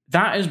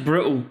 that is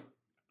brutal.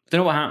 Don't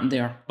know what happened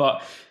there,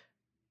 but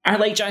I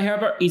like Jai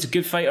Herbert. He's a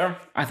good fighter.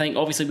 I think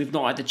obviously we've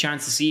not had the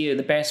chance to see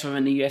the best of him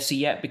in the UFC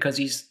yet because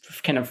he's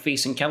kind of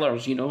facing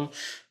killers,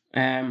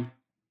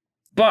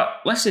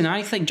 But listen,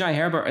 I think Jai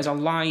Herbert is a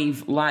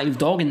live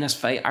dog in this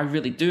fight. I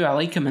really do. I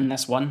like him in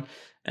this one.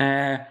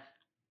 I'm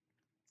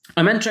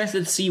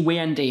interested to see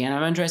weigh-in day, and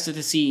I'm interested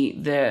to see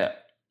the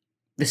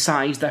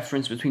size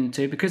difference between the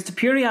two, because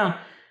Topuria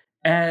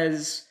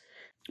is...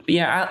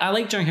 Yeah, I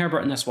like Jai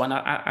Herbert in this one.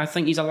 I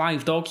think he's a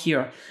live dog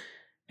here.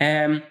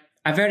 I'm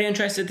very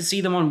interested to see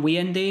them on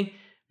weigh-in day,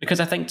 because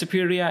I think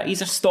Topuria,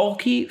 he's a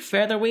stocky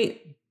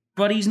featherweight,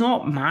 but he's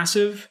not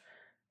massive.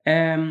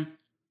 I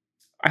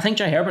think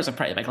Jai Herbert's a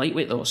pretty big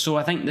lightweight though, so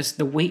I think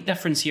the weight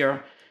difference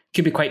here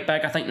could be quite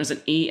big. I think there's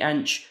an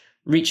 8-inch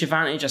reach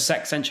advantage, a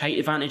 6-inch height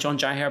advantage on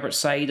Jai Herbert's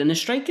side, and the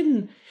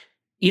striking,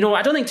 I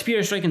don't think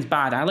Topuria's striking's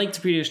bad. I like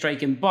Topuria's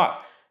striking, but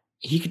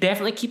he could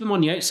definitely keep him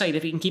on the outside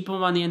if he can keep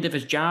him on the end of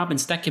his jab and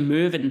stick and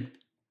move and,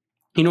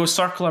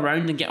 circle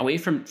around and get away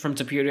from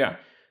Topuria.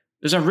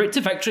 There's a route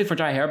to victory for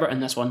Jai Herbert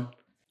in this one.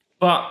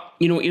 But,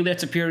 Ilia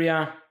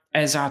Topuria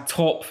is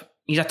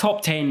he's a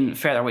top 10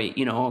 featherweight,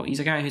 he's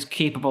a guy who's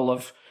capable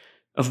of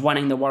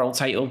winning the world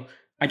title.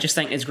 I just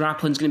think his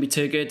grappling's going to be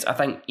too good. I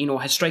think,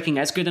 his striking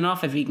is good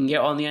enough. If he can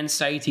get on the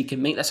inside, he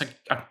can make this a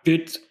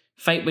good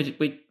fight with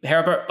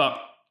Herbert. But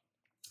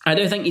I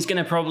do think he's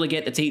going to probably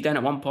get the takedown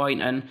at one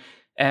point, and,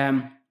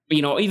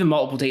 even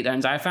multiple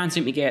takedowns. I fancy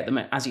him to get them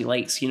as he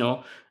likes,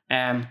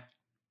 And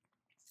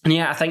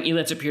yeah, I think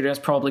Ilia Topuria is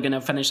probably going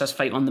to finish this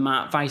fight on the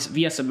mat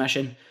via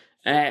submission.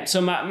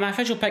 So my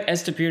official pick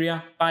is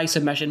Topuria by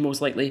submission,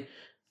 most likely.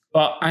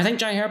 But I think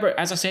Jai Herbert,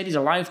 as I said, he's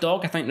a live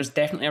dog. I think there's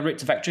definitely a route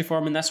to victory for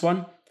him in this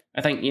one.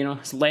 I think,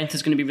 his length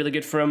is going to be really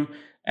good for him.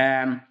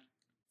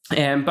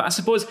 But I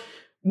suppose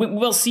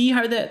we'll see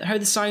how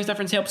the size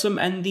difference helps him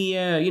in the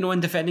in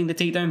defending the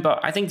takedown. But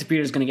I think Topuria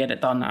is going to get it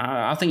done.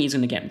 I think he's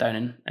going to get him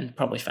down and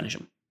probably finish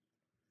him.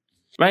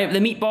 Right, the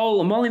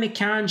meatball, Molly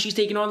McCann, she's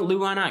taking on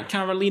Luana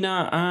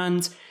Carolina,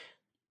 and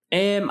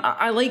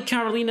I like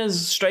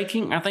Carolina's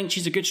striking. I think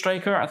she's a good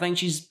striker. I think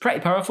she's pretty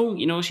powerful.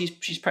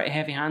 She's pretty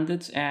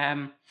heavy-handed.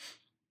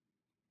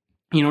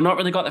 Not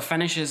really got the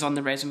finishes on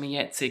the resume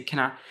yet to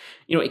kind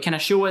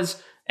of show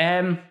us.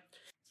 But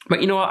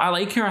I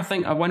like her. I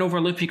think a win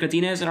over Lupi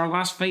Godinez in her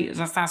last fight,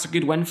 that's a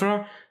good win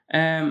for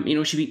her.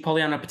 She beat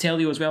Poliana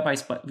Patelio as well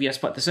via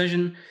split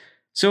decision.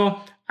 So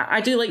I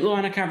do like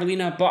Luana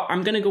Carolina, but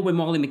I'm going to go with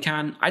Molly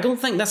McCann. I don't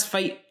think this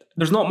fight,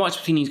 there's not much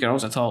between these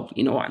girls at all,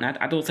 and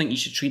I don't think you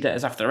should treat it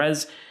as if there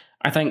is.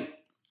 I think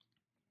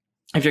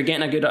if you're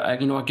getting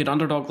a good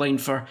underdog line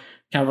for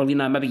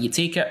Carolina, maybe you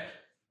take it.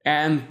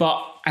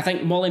 But I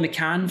think Molly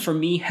McCann, for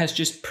me, has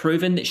just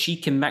proven that she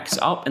can mix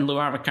it up, and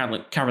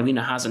Luana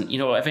Carolina hasn't.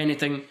 If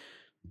anything,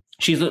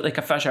 she's looked like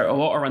a fish out of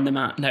water on the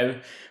mat. Now,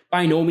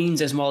 by no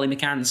means is Molly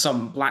McCann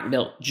some black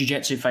belt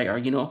jiu-jitsu fighter,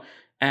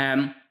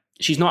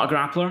 She's not a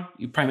grappler,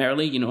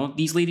 primarily,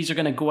 These ladies are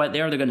going to go out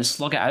there, they're going to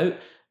slug it out,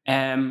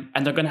 and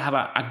they're going to have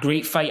a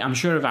great fight, I'm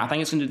sure of it. I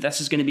think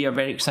this is going to be a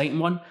very exciting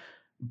one.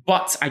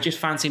 But I just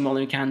fancy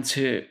Molly McCann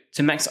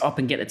to mix it up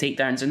and get the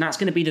takedowns, and that's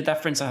going to be the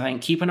difference, I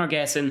think. Keeping her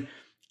guessing,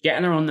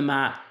 getting her on the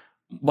mat,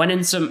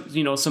 winning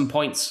some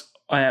points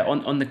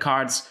on the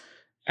cards,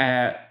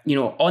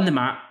 on the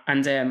mat,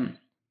 and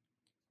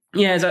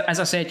as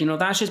I said,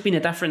 that's just been a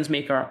difference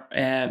maker.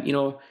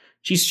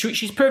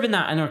 She's proven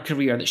that in her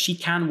career that she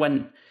can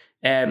win.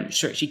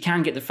 She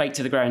can get the fight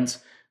to the ground.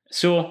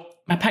 So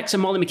my pick's are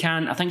Molly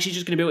McCann. I think she's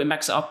just going to be able to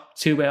mix it up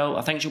too well.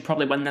 I think she'll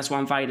probably win this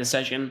one via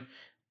decision.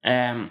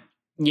 I'm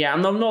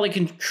not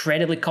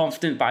incredibly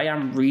confident, but I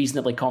am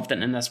reasonably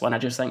confident in this one. I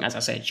just think, as I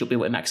said, she'll be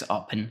able to mix it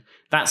up, and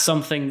that's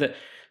something that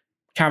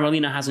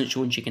Carolina hasn't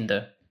shown she can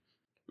do.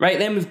 Right,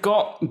 then we've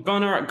got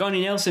Gunnar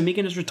Nelson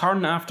making his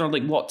return after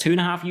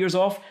 2.5 years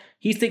off.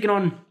 He's taking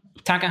on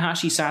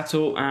Takahashi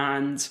Sato,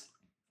 and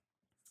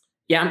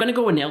I'm going to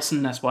go with Nelson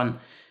in this one.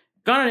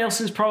 Gunnar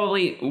Nelson's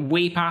probably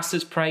way past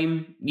his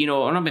prime,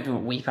 or not maybe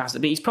way past it,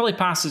 but he's probably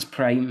past his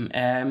prime.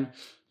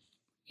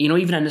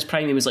 Even in his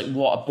prime, he was a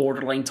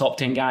borderline top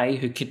 10 guy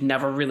who could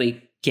never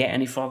really get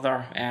any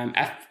further,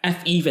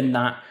 if even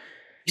that.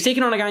 He's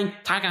taking on a guy,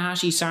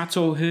 Takahashi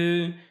Sato,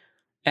 who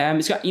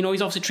he's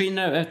obviously training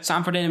out at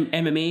Sanford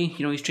MMA.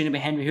 He's training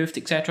with Henry Hooft,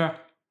 etc.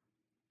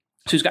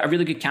 So he's got a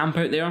really good camp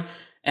out there,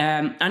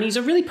 and he's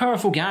a really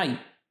powerful guy,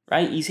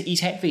 right? He's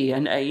heavy,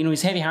 and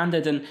he's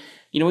heavy-handed, and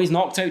he's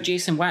knocked out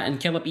Jason Witt and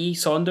Caleb E.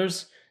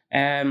 Saunders.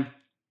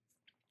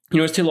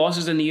 His 2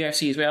 losses in the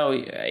UFC as well.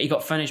 He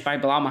got finished by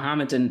Bilal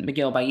Muhammad and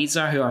Miguel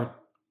Baeza, who are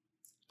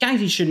guys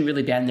he shouldn't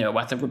really be in there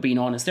with, if we're being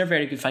honest. They're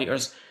very good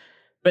fighters.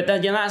 But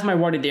that's my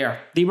worry there.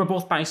 They were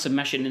both by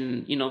submission,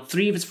 and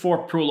 3 of his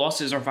 4 pro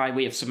losses are by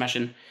way of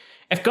submission.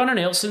 If Gunnar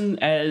Nelson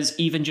is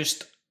even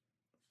just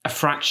a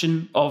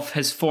fraction of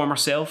his former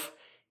self,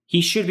 he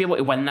should be able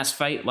to win this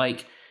fight.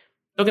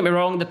 Don't get me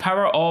wrong, the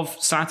power of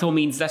Sato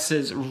means this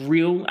is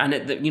real, and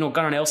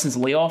Gunnar Nelson's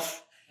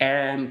layoff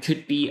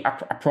could be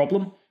a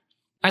problem.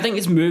 I think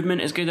his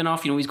movement is good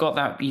enough. He's got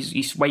that,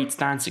 he's wide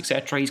stance,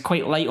 etc. He's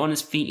quite light on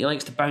his feet. He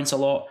likes to bounce a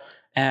lot.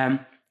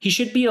 He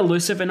should be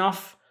elusive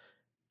enough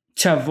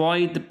to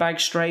avoid the big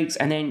strikes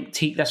and then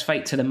take this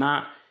fight to the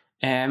mat.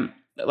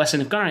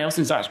 listen, if Gunnar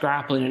Nelson starts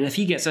grappling, and if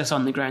he gets this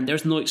on the ground,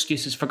 there's no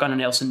excuses for Gunnar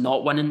Nelson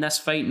not winning this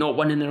fight, not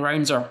winning the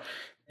rounds, or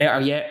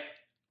better yet,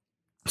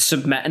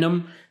 submitting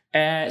him.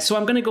 So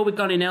I'm going to go with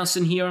Gunnar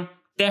Nelson here.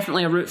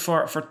 Definitely a route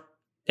for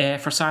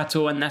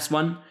Sato in this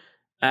one.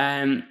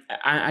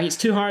 It's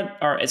too hard,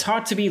 or it's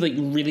hard to be like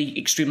really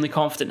extremely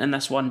confident in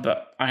this one,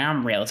 but I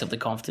am relatively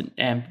confident,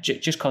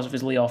 just because of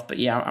his layoff. But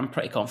yeah, I'm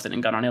pretty confident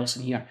in Gunnar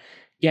Nelson here,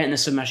 getting the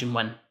submission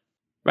win.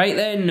 Right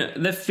then,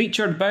 the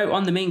featured bout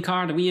on the main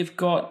card, we have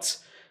got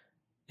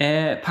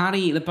Barry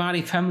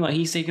Pimblett.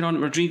 He's taking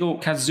on Rodrigo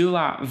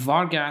Kazula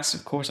Vargas,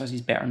 of course, as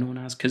he's better known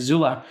as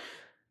Kazula.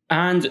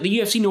 And the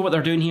UFC know what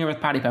they're doing here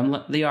with Paddy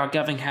Pimblett. They are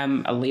giving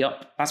him a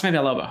layup. That's maybe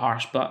a little bit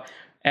harsh, but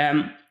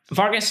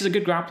Vargas is a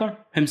good grappler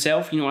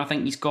himself. I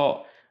think he's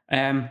got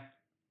a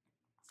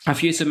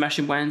few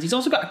submission wins. He's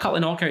also got a couple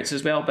of knockouts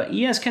as well, but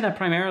he is kind of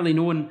primarily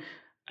known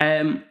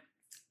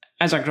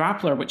as a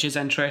grappler, which is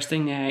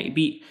interesting. He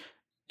beat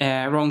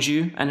Rong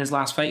Zhu in his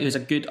last fight, who's a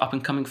good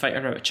up-and-coming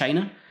fighter out of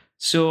China.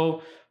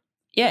 So,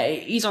 yeah,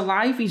 he's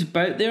alive. He's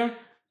about there.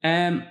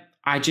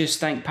 I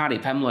just think Paddy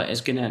Pimblett is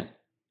going to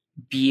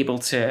be able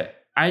to...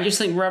 I just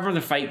think wherever the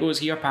fight goes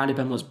here, Paddy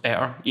Pimblett's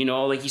better.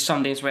 Like he's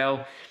somebody as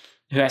well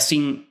who I've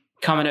seen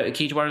coming out of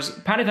Cage Warriors.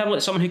 Paddy Pimblett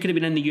is someone who could have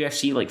been in the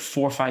UFC like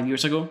 4 or 5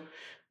 years ago,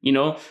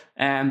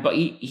 but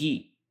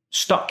he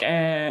stuck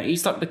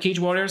the Cage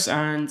Warriors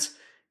and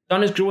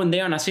done his growing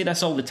there. And I say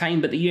this all the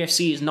time, but the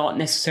UFC is not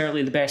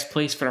necessarily the best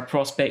place for a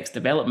prospect's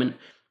development.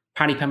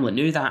 Paddy Pimblett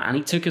knew that, and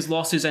he took his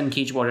losses in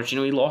Cage Warriors.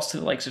 He lost to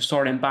the likes of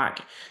Soren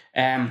Back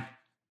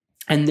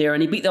in there,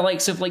 and he beat the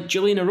likes of like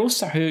Julian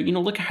Erosa, who,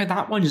 look at how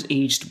that one's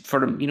aged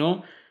for him.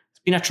 It's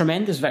been a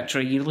tremendous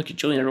victory. You look at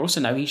Julian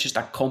Erosa now, he's just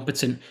a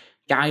competent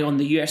guy on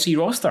the UFC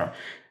roster.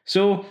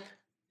 So,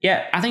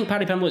 yeah, I think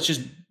Paddy Pimblett's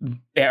just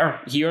better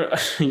here.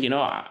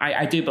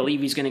 I do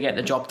believe he's going to get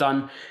the job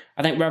done.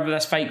 I think wherever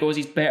this fight goes,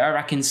 he's better.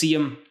 I can see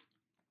him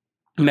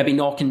maybe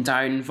knocking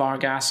down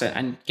Vargas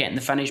and getting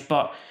the finish,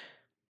 but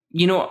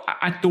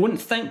I don't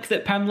think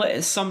that Pimblett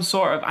is some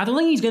sort of... I don't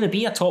think he's going to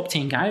be a top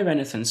 10 guy or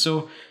anything.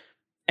 So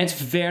it's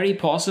very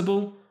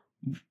possible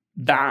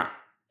that,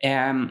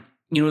 that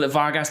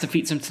Vargas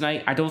defeats him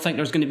tonight. I don't think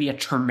there's going to be a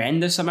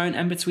tremendous amount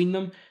in between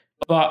them.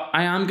 But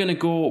I am going to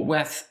go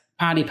with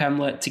Paddy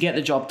Pimblett to get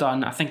the job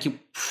done. I think he'll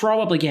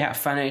probably get a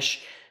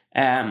finish.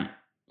 I'm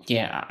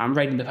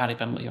riding the Paddy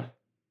Pimblett here.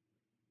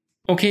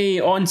 Okay,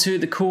 on to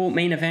the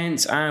co-main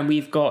events. And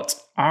we've got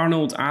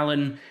Arnold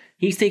Allen.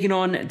 He's taking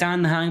on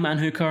Dan the Hangman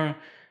Hooker,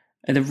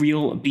 the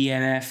real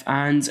BMF.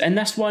 And in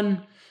this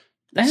one,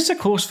 this is a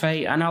close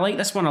fight, and I like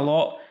this one a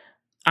lot.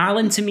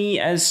 Allen, to me,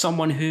 is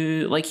someone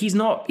who, he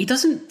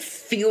doesn't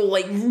feel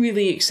like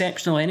really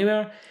exceptional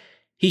anywhere.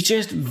 He's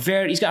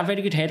got a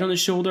very good head on his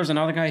shoulders.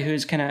 Another guy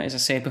who's kind of, as I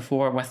said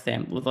before, with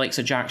the likes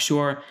of Jack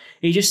Shore.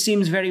 He just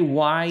seems very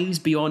wise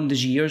beyond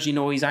his years. His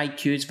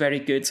IQ is very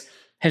good.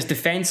 His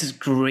defense is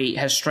great.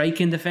 His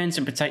striking defense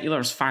in particular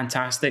is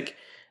fantastic.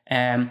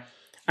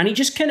 And he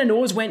just kind of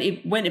knows when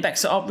to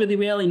mix it up really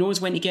well. He knows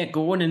when to get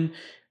going, and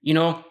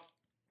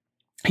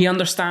he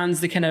understands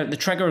the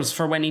triggers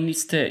for when he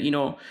needs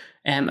to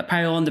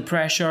pile on the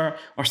pressure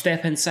or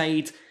step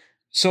inside.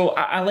 So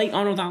I like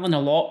Arnold Allen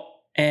a lot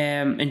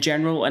in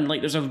general, and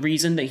there's a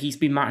reason that he's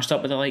been matched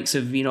up with the likes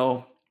of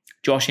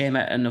Josh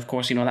Emmett, and of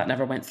course that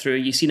never went through.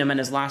 You've seen him in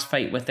his last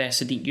fight with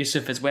Sadiq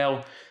Yusuf as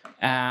well,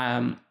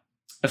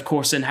 of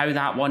course, and how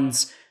that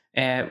one's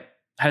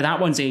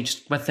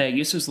aged with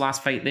Yusuf's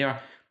last fight there.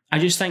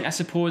 I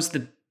suppose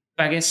the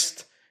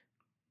biggest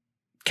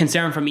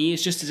concern for me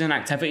is just his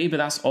inactivity, but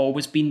that's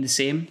always been the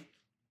same.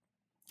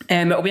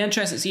 It'll be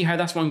interesting to see how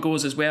this one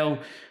goes as well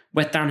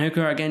with Dan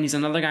Hooker. Again, he's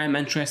another guy I'm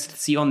interested to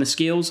see on the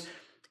scales.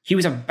 He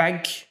was a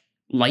big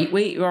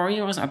lightweight, or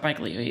he wasn't a big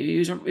lightweight. He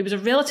was a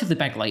relatively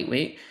big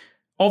lightweight.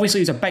 Obviously,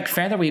 he was a big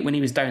featherweight when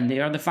he was down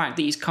there. The fact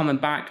that he's coming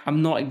back,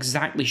 I'm not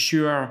exactly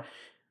sure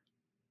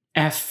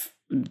if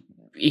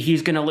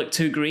he's going to look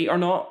too great or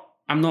not.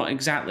 I'm not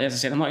exactly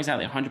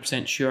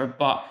 100% sure,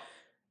 but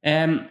we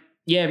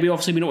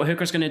know what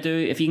Hooker's going to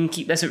do. If he can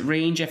keep this at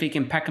range, if he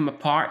can pick him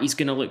apart, he's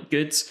going to look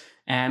good.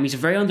 He's a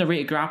very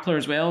underrated grappler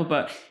as well,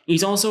 but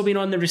he's also been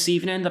on the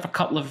receiving end of a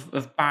couple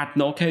of bad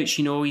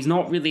knockouts. He's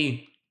not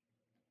really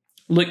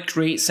looked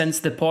great since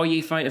the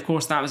Poirier fight. Of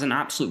course, that was an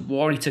absolute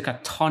war. He took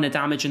a ton of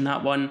damage in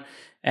that one.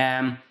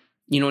 And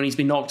he's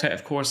been knocked out,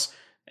 of course,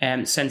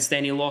 since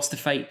then. He lost the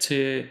fight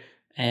to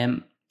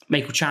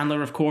Michael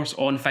Chandler, of course,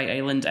 on Fight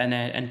Island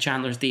in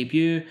Chandler's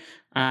debut.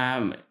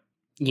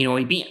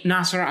 He beat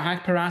Nasser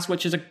Haqparast,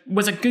 which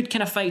was a good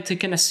kind of fight to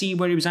kind of see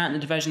where he was at in the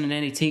division, and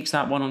then he takes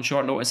that one on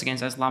short notice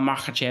against Islam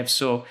Makhachev.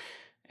 So,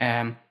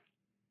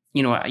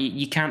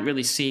 you can't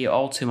really say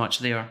all too much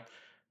there.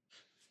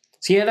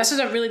 So yeah, this is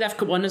a really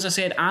difficult one. As I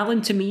said,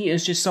 Allen to me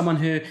is just someone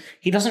who,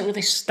 he doesn't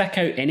really stick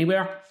out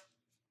anywhere.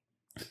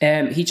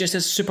 He just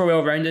is super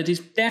well-rounded. He's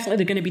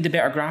definitely going to be the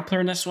better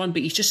grappler in this one,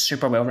 but he's just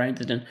super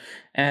well-rounded.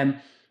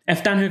 And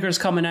if Dan Hooker's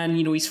coming in,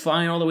 he's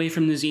flying all the way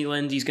from New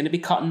Zealand. He's going to be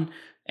cutting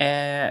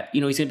He's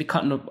going to be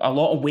cutting a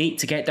lot of weight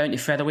to get down to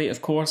featherweight,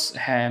 of course.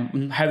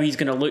 How he's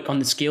going to look on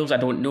the scales, I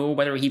don't know.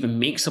 Whether he even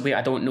makes the weight,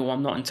 I don't know.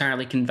 I'm not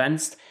entirely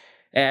convinced.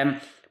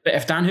 But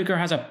if Dan Hooker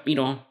has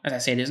as I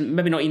said, isn't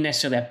maybe not even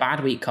necessarily a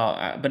bad weight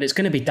cut, but it's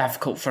going to be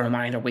difficult for him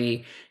either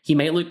way. He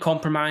might look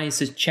compromised,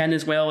 his chin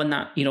as well in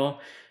that,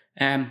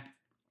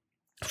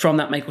 from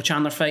that Michael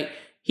Chandler fight.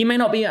 He may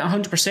not be at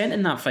 100%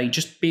 in that fight,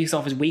 just based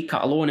off his weight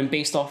cut alone and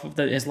based off of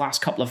his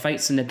last couple of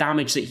fights and the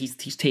damage that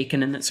he's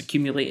taken and that's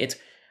accumulated.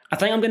 I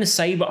think I'm going to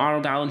side with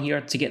Arnold Allen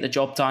here to get the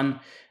job done.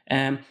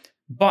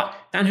 But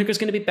Dan Hooker's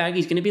going to be big.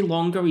 He's going to be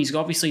longer. He's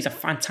a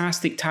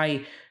fantastic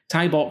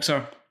Thai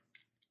boxer.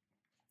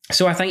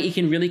 So I think he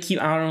can really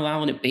keep Arnold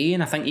Allen at bay,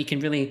 and I think he can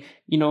really,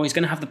 he's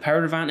going to have the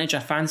power advantage. I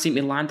fancy him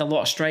to land a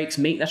lot of strikes,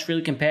 make this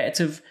really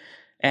competitive.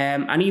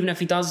 And even if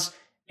he does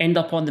end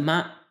up on the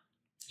mat,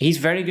 he's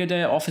very good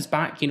off his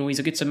back. He's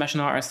a good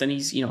submission artist, and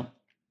he's,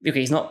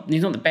 he's not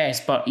the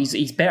best, but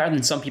he's better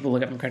than some people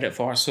give him credit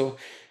for. So,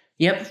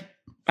 yep,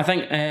 I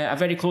think a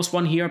very close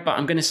one here, but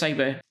I'm going to side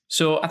with.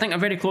 So I think a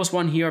very close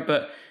one here,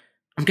 but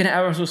I'm going to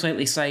ever so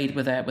slightly side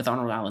with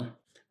Arnold Allen.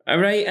 All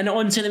right, and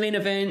on to the main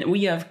event.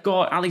 We have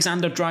got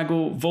Alexander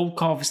Drago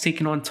Volkov is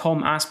taking on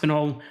Tom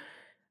Aspinall.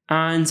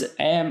 And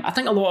I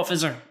think a lot of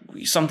us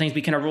sometimes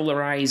we kind of roll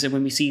our eyes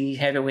when we see these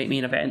heavyweight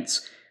main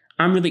events.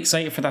 I'm really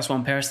excited for this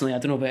one personally. I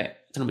don't know about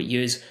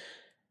yous.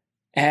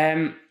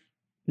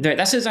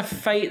 This is a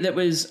fight that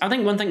was, I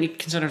think one thing to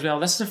consider as well,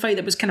 this is a fight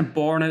that was kind of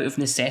born out of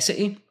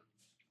necessity.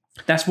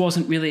 This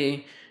wasn't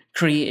really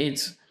created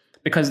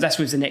because this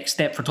was the next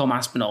step for Tom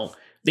Aspinall.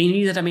 They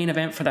needed a main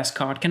event for this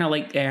card, kind of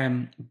like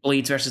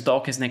Blades versus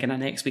Dawkins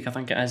next week, I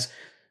think it is.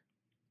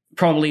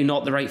 Probably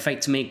not the right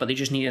fight to make, but they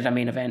just needed a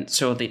main event,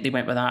 so they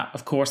went with that.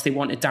 Of course, they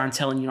wanted Darren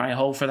Till and Uriah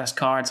Hall for this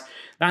card.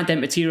 That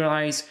didn't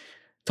materialise.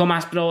 Tom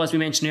Aspinall, as we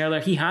mentioned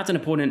earlier, he had an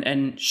opponent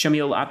in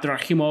Shamil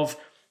Abdurakhimov,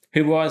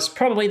 who was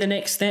probably the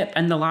next step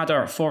in the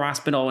ladder for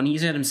Aspinall, and he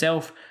said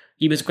himself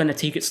he was going to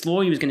take it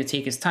slow, he was going to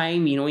take his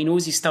time. He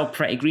knows he's still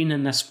pretty green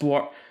in this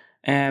sport,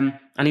 and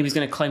he was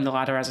going to climb the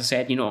ladder, as I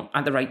said,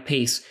 at the right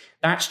pace.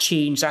 That's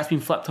changed. That's been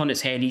flipped on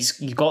its head. He's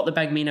got the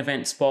big main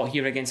event spot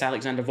here against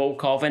Alexander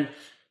Volkov. And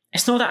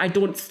it's not that I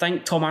don't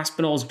think Tom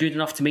Aspinall is good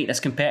enough to make this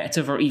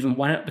competitive or even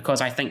win it,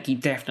 because I think he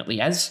definitely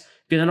is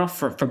good enough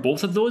for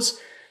both of those.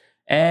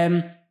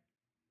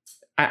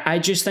 I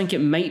just think it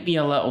might be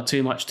a little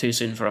too much too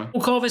soon for him.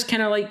 Volkov is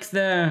kind of like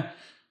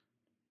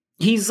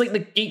he's like the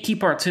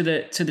gatekeeper to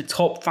the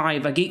top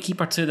five, a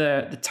gatekeeper to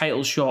the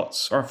title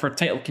shots or for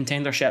title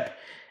contendership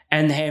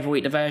in the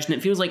heavyweight division.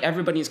 It feels like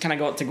everybody's kind of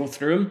got to go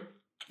through him,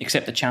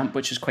 except the champ,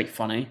 which is quite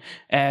funny.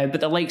 But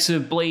the likes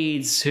of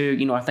Blades, who,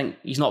 I think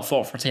he's not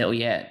fought for a title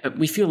yet, but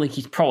we feel like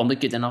he's probably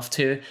good enough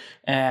to.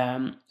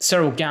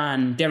 Cyril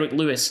Gane, Derek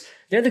Lewis,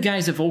 they're the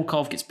guys that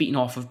Volkov gets beaten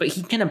off of, but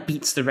he kind of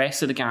beats the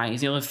rest of the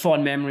guys. He'll have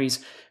fond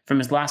memories from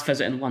his last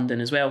visit in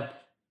London as well.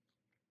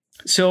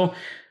 So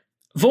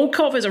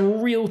Volkov is a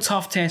real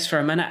tough test for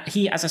him, and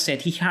as I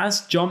said, he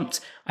has jumped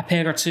a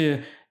peg or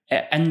two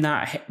in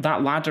that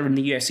ladder in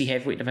the UFC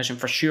heavyweight division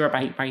for sure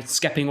by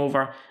skipping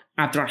over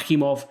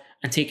Abdurakhimov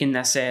and taking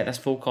this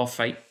Volkov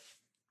fight.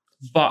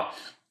 But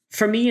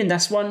for me in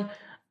this one,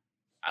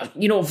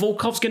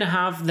 Volkov's going to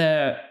have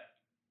the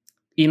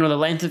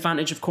length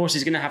advantage. Of course,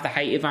 he's going to have the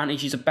height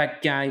advantage. He's a big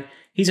guy.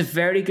 He's a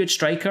very good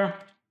striker.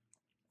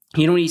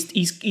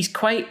 He's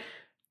quite,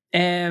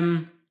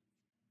 he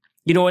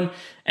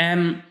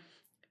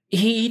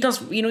does,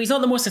 he's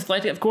not the most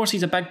athletic. Of course,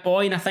 he's a big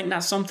boy, and I think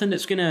that's something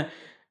that's going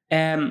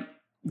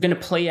to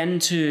play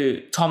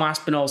into Tom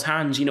Aspinall's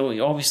hands.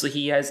 Obviously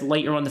he is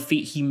lighter on the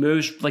feet. He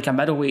moves like a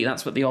middleweight.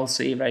 That's what they all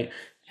say, right?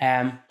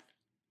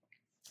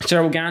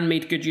 Cyril Gane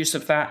made good use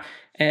of that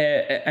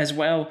as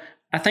well.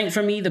 I think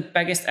for me, the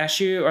biggest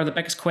issue or the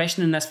biggest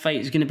question in this fight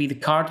is going to be the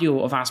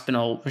cardio of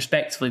Aspinall,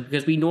 respectively,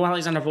 because we know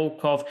Alexander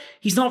Volkov,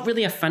 he's not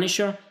really a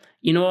finisher.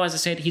 As I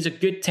said, he's a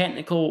good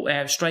technical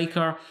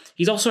striker.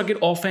 He's also a good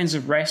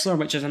offensive wrestler,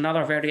 which is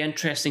another very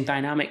interesting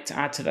dynamic to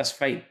add to this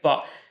fight.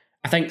 But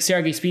I think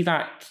Sergey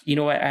Spivak,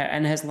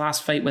 in his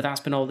last fight with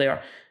Aspinall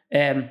there,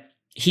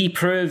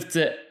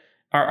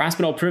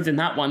 Aspinall proved in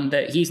that one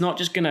that he's not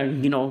just going to,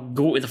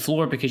 go to the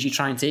floor because you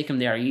try and take him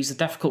there. He's a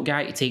difficult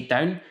guy to take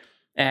down.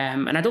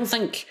 And I don't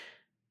think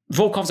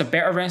Volkov's a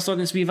better wrestler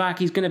than Spivak.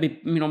 He's going to be,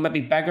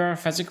 maybe bigger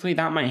physically.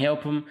 That might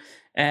help him.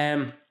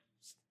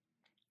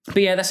 But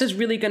yeah, this is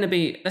going to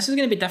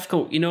be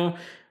difficult.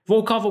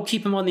 Volkov will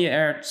keep him on the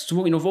air. So,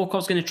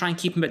 Volkov's going to try and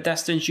keep him at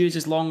distance, use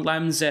his long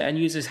limbs and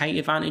use his height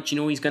advantage.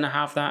 He's going to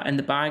have that in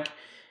the bag.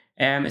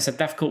 It's a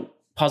difficult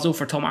puzzle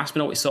for Tom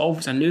Aspinall to solve.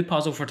 It's a new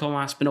puzzle for Tom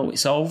Aspinall to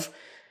solve.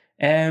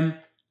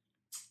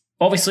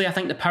 Obviously, I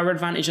think the power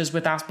advantage is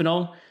with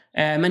Aspinall.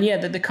 And yeah,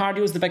 the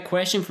cardio is the big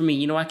question for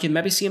me. I can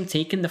maybe see him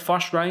taking the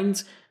first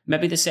round,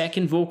 maybe the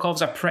second.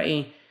 Volkov's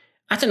I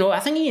don't know, I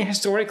think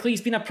historically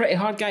he's been a pretty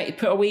hard guy to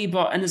put away,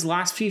 but in his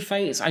last few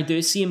fights, I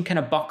do see him kind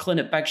of buckling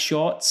at big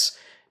shots.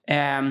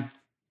 When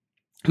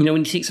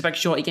he takes a big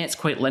shot, he gets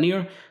quite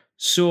linear.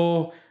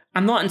 So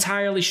I'm not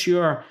entirely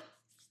sure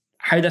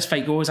how this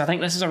fight goes. I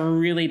think this is a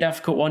really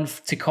difficult one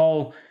to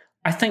call.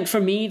 I think for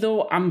me,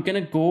 though, I'm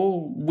going to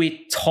go with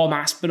Tom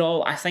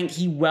Aspinall. I think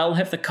he will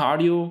have the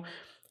cardio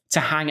to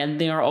hang in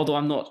there, although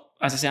I'm not,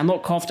 as I say, I'm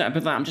not confident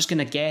about that. I'm just going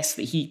to guess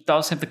that he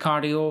does have the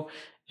cardio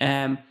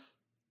in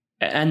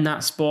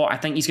that spot. I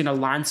think he's going to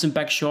land some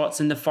big shots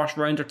in the first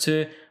round or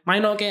two.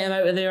 Might not get him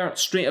out of there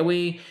straight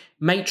away.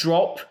 Might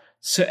drop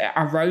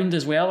a round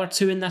as well or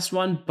two in this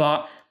one,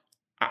 but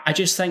I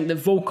just think that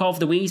Volkov,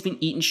 the way he's been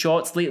eating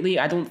shots lately,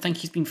 I don't think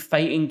he's been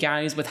fighting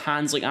guys with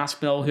hands like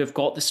Aspinall who have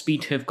got the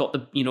speed, who have got the,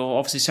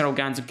 obviously Cyril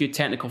Gane's a good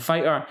technical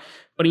fighter,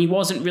 but he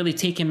wasn't really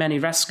taking many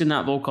risks in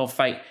that Volkov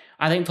fight.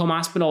 I think Tom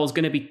Aspinall is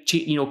going to be,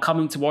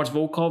 coming towards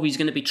Volkov. He's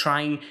going to be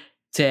trying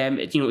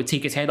to,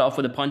 take his head off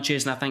with the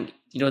punches, and I think,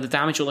 the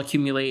damage will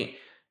accumulate.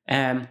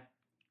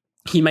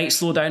 He might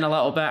slow down a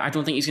little bit. I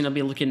don't think he's going to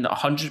be looking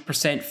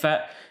 100%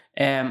 fit.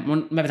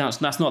 Maybe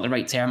that's not the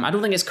right term. I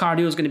don't think his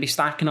cardio is going to be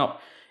stacking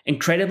up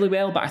incredibly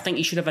well, but I think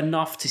he should have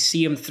enough to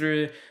see him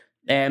through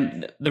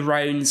the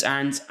rounds,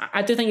 and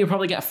I do think he'll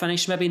probably get a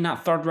finish maybe in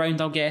that third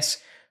round, I'll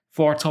guess,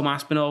 for Tom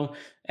Aspinall.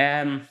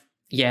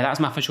 That's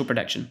my official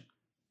prediction.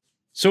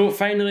 So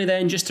finally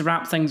then, just to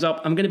wrap things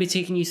up, I'm going to be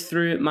taking you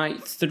through my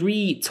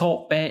 3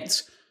 top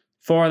bets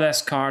for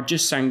this card,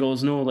 just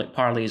singles, no like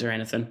parlays or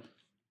anything.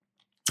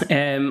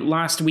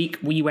 Last week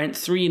we went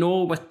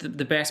 3-0 with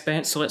the best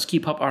bets, so let's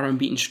keep up our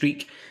unbeaten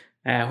streak.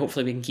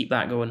 Hopefully we can keep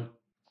that going.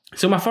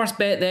 So my first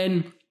bet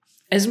then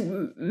is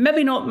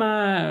maybe not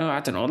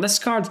this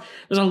card,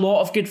 there's a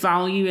lot of good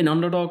value in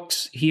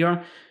underdogs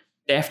here,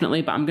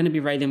 definitely, but I'm going to be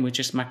riding with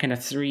just my kind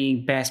of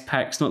 3 best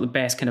picks, not the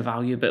best kind of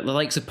value, but the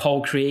likes of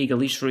Paul Craig,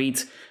 Elise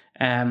Reed.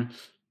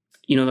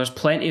 There's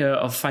plenty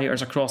of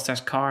fighters across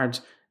this card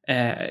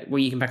where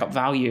you can pick up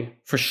value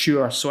for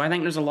sure. So I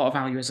think there's a lot of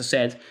value, as I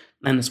said,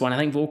 in this one. I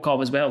think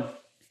Volkov as well.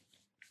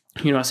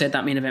 I said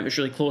that main event was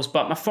really close,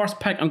 but my first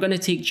pick, I'm going to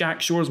take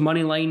Jack Shore's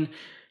money line.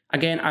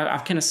 Again,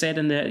 I've kind of said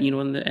in the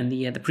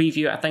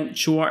preview, I think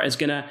Shore is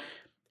gonna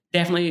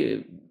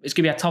definitely, it's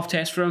gonna be a tough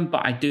test for him,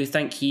 but I do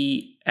think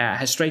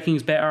his striking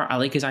is better. I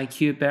like his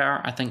IQ better.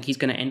 I think he's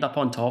gonna end up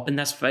on top in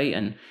this fight,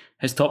 and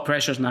his top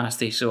pressure is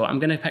nasty. So I'm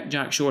gonna pick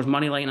Jack Shore's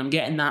money line. I'm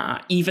getting that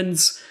at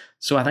evens,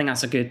 so I think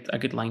that's a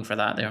good line for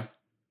that there.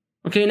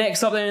 Okay,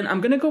 next up then,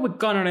 I'm gonna go with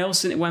Gunnar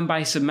Nelson to win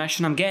by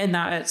submission. I'm getting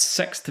that at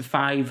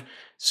 6-5.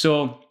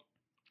 So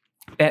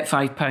bet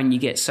 £5, you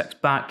get 6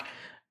 back,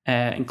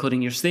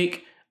 including your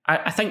stake.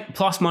 I think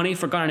plus money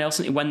for Gunnar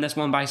Nelson to win this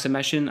one by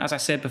submission. As I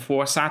said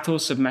before,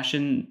 Sato's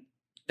submission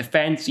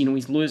defense,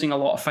 he's losing a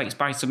lot of fights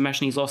by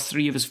submission. He's lost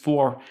 3 of his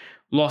 4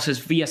 losses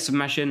via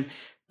submission.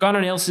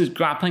 Gunnar Nelson's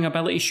grappling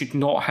ability should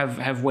not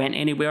have went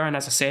anywhere, and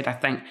as I said, I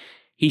think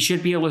he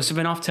should be elusive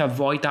enough to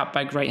avoid that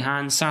big right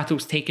hand.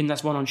 Sato's taken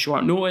this one on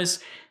short notice.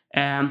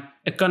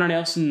 If Gunnar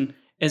Nelson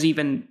is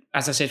even,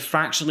 as I said,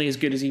 fractionally as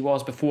good as he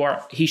was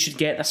before, he should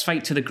get this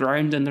fight to the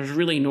ground, and there's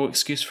really no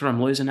excuse for him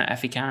losing it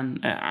if he can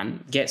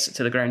and gets it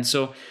to the ground.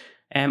 So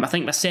I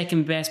think my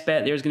second best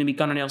bet there is going to be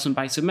Gunnar Nelson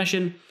by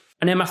submission.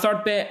 And then my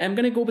third bet, I'm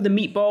going to go with the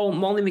meatball,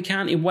 Molly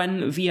McCann to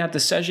win via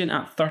decision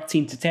at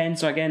 13-10.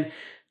 So again,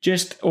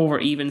 just over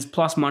evens,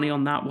 plus money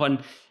on that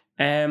one.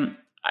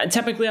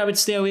 Typically, I would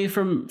stay away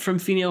from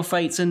female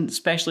fights, and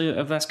especially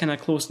of this kind of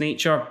close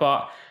nature,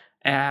 but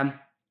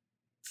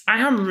I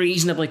am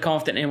reasonably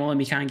confident in Molly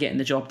McCann getting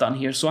the job done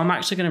here, so I'm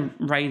actually going to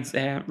ride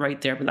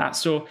there with that.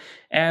 So,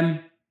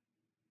 at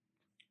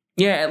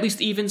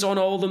least evens on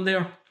all of them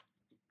there.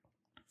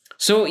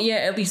 So,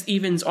 at least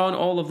evens on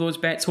all of those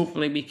bets.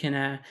 Hopefully we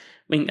can,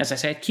 as I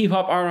said, keep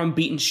up our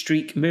unbeaten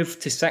streak, move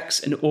to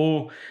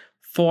 6-0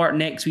 for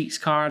next week's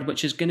card,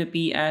 which is going to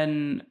be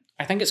in,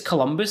 I think it's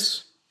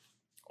Columbus,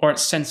 or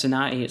it's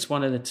Cincinnati. It's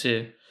one of the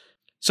two.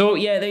 So,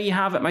 there you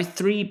have it, my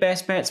 3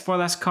 best bets for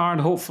this card.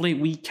 Hopefully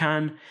we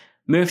can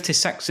move to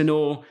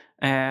 6-0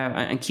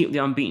 and keep the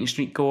unbeaten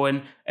streak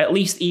going. At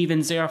least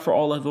evens there for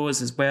all of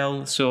those as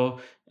well. So,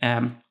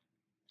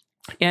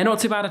 not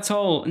too bad at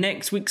all.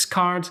 Next week's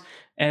card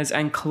is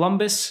in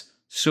Columbus.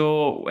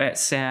 So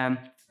it's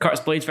Curtis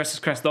Blades versus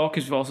Chris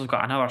Dawkins. We've also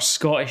got another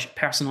Scottish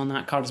person on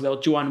that card as well.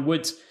 Joanne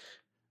Wood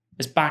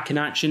is back in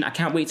action. I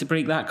can't wait to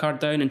break that card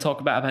down and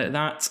talk about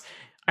that.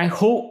 I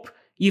hope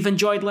you've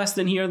enjoyed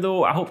listening here,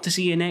 though. I hope to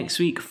see you next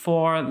week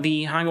for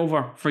the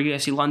hangover for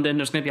UFC London.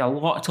 There's going to be a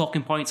lot of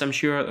talking points, I'm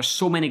sure. There's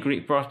so many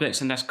great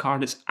prospects in this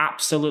card. It's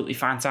absolutely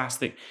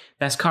fantastic.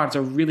 This card's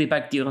a really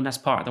big deal in this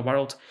part of the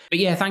world. But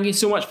thank you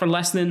so much for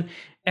listening.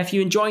 If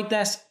you enjoyed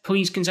this,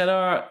 please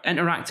consider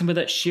interacting with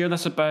it. Share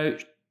this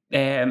about,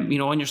 on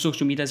your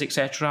social medias,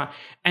 etc.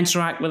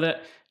 Interact with it.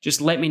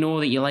 Just let me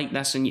know that you like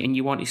this and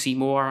you want to see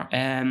more.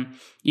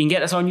 You can get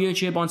this on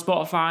YouTube, on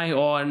Spotify,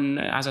 on,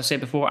 as I said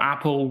before,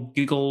 Apple,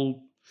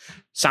 Google,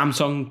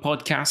 Samsung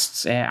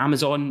podcasts,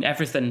 Amazon,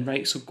 everything,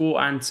 right? So go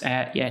and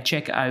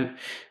check it out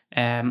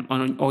on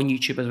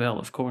YouTube as well,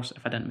 of course,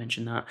 if I didn't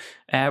mention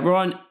that. We're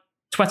on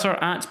Twitter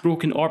at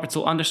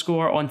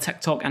BrokenOrbital_, on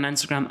TikTok and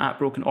Instagram at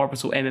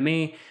BrokenOrbital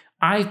MMA.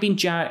 I've been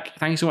Jack.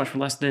 Thank you so much for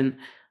listening,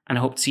 and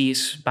I hope to see you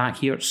back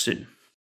here soon.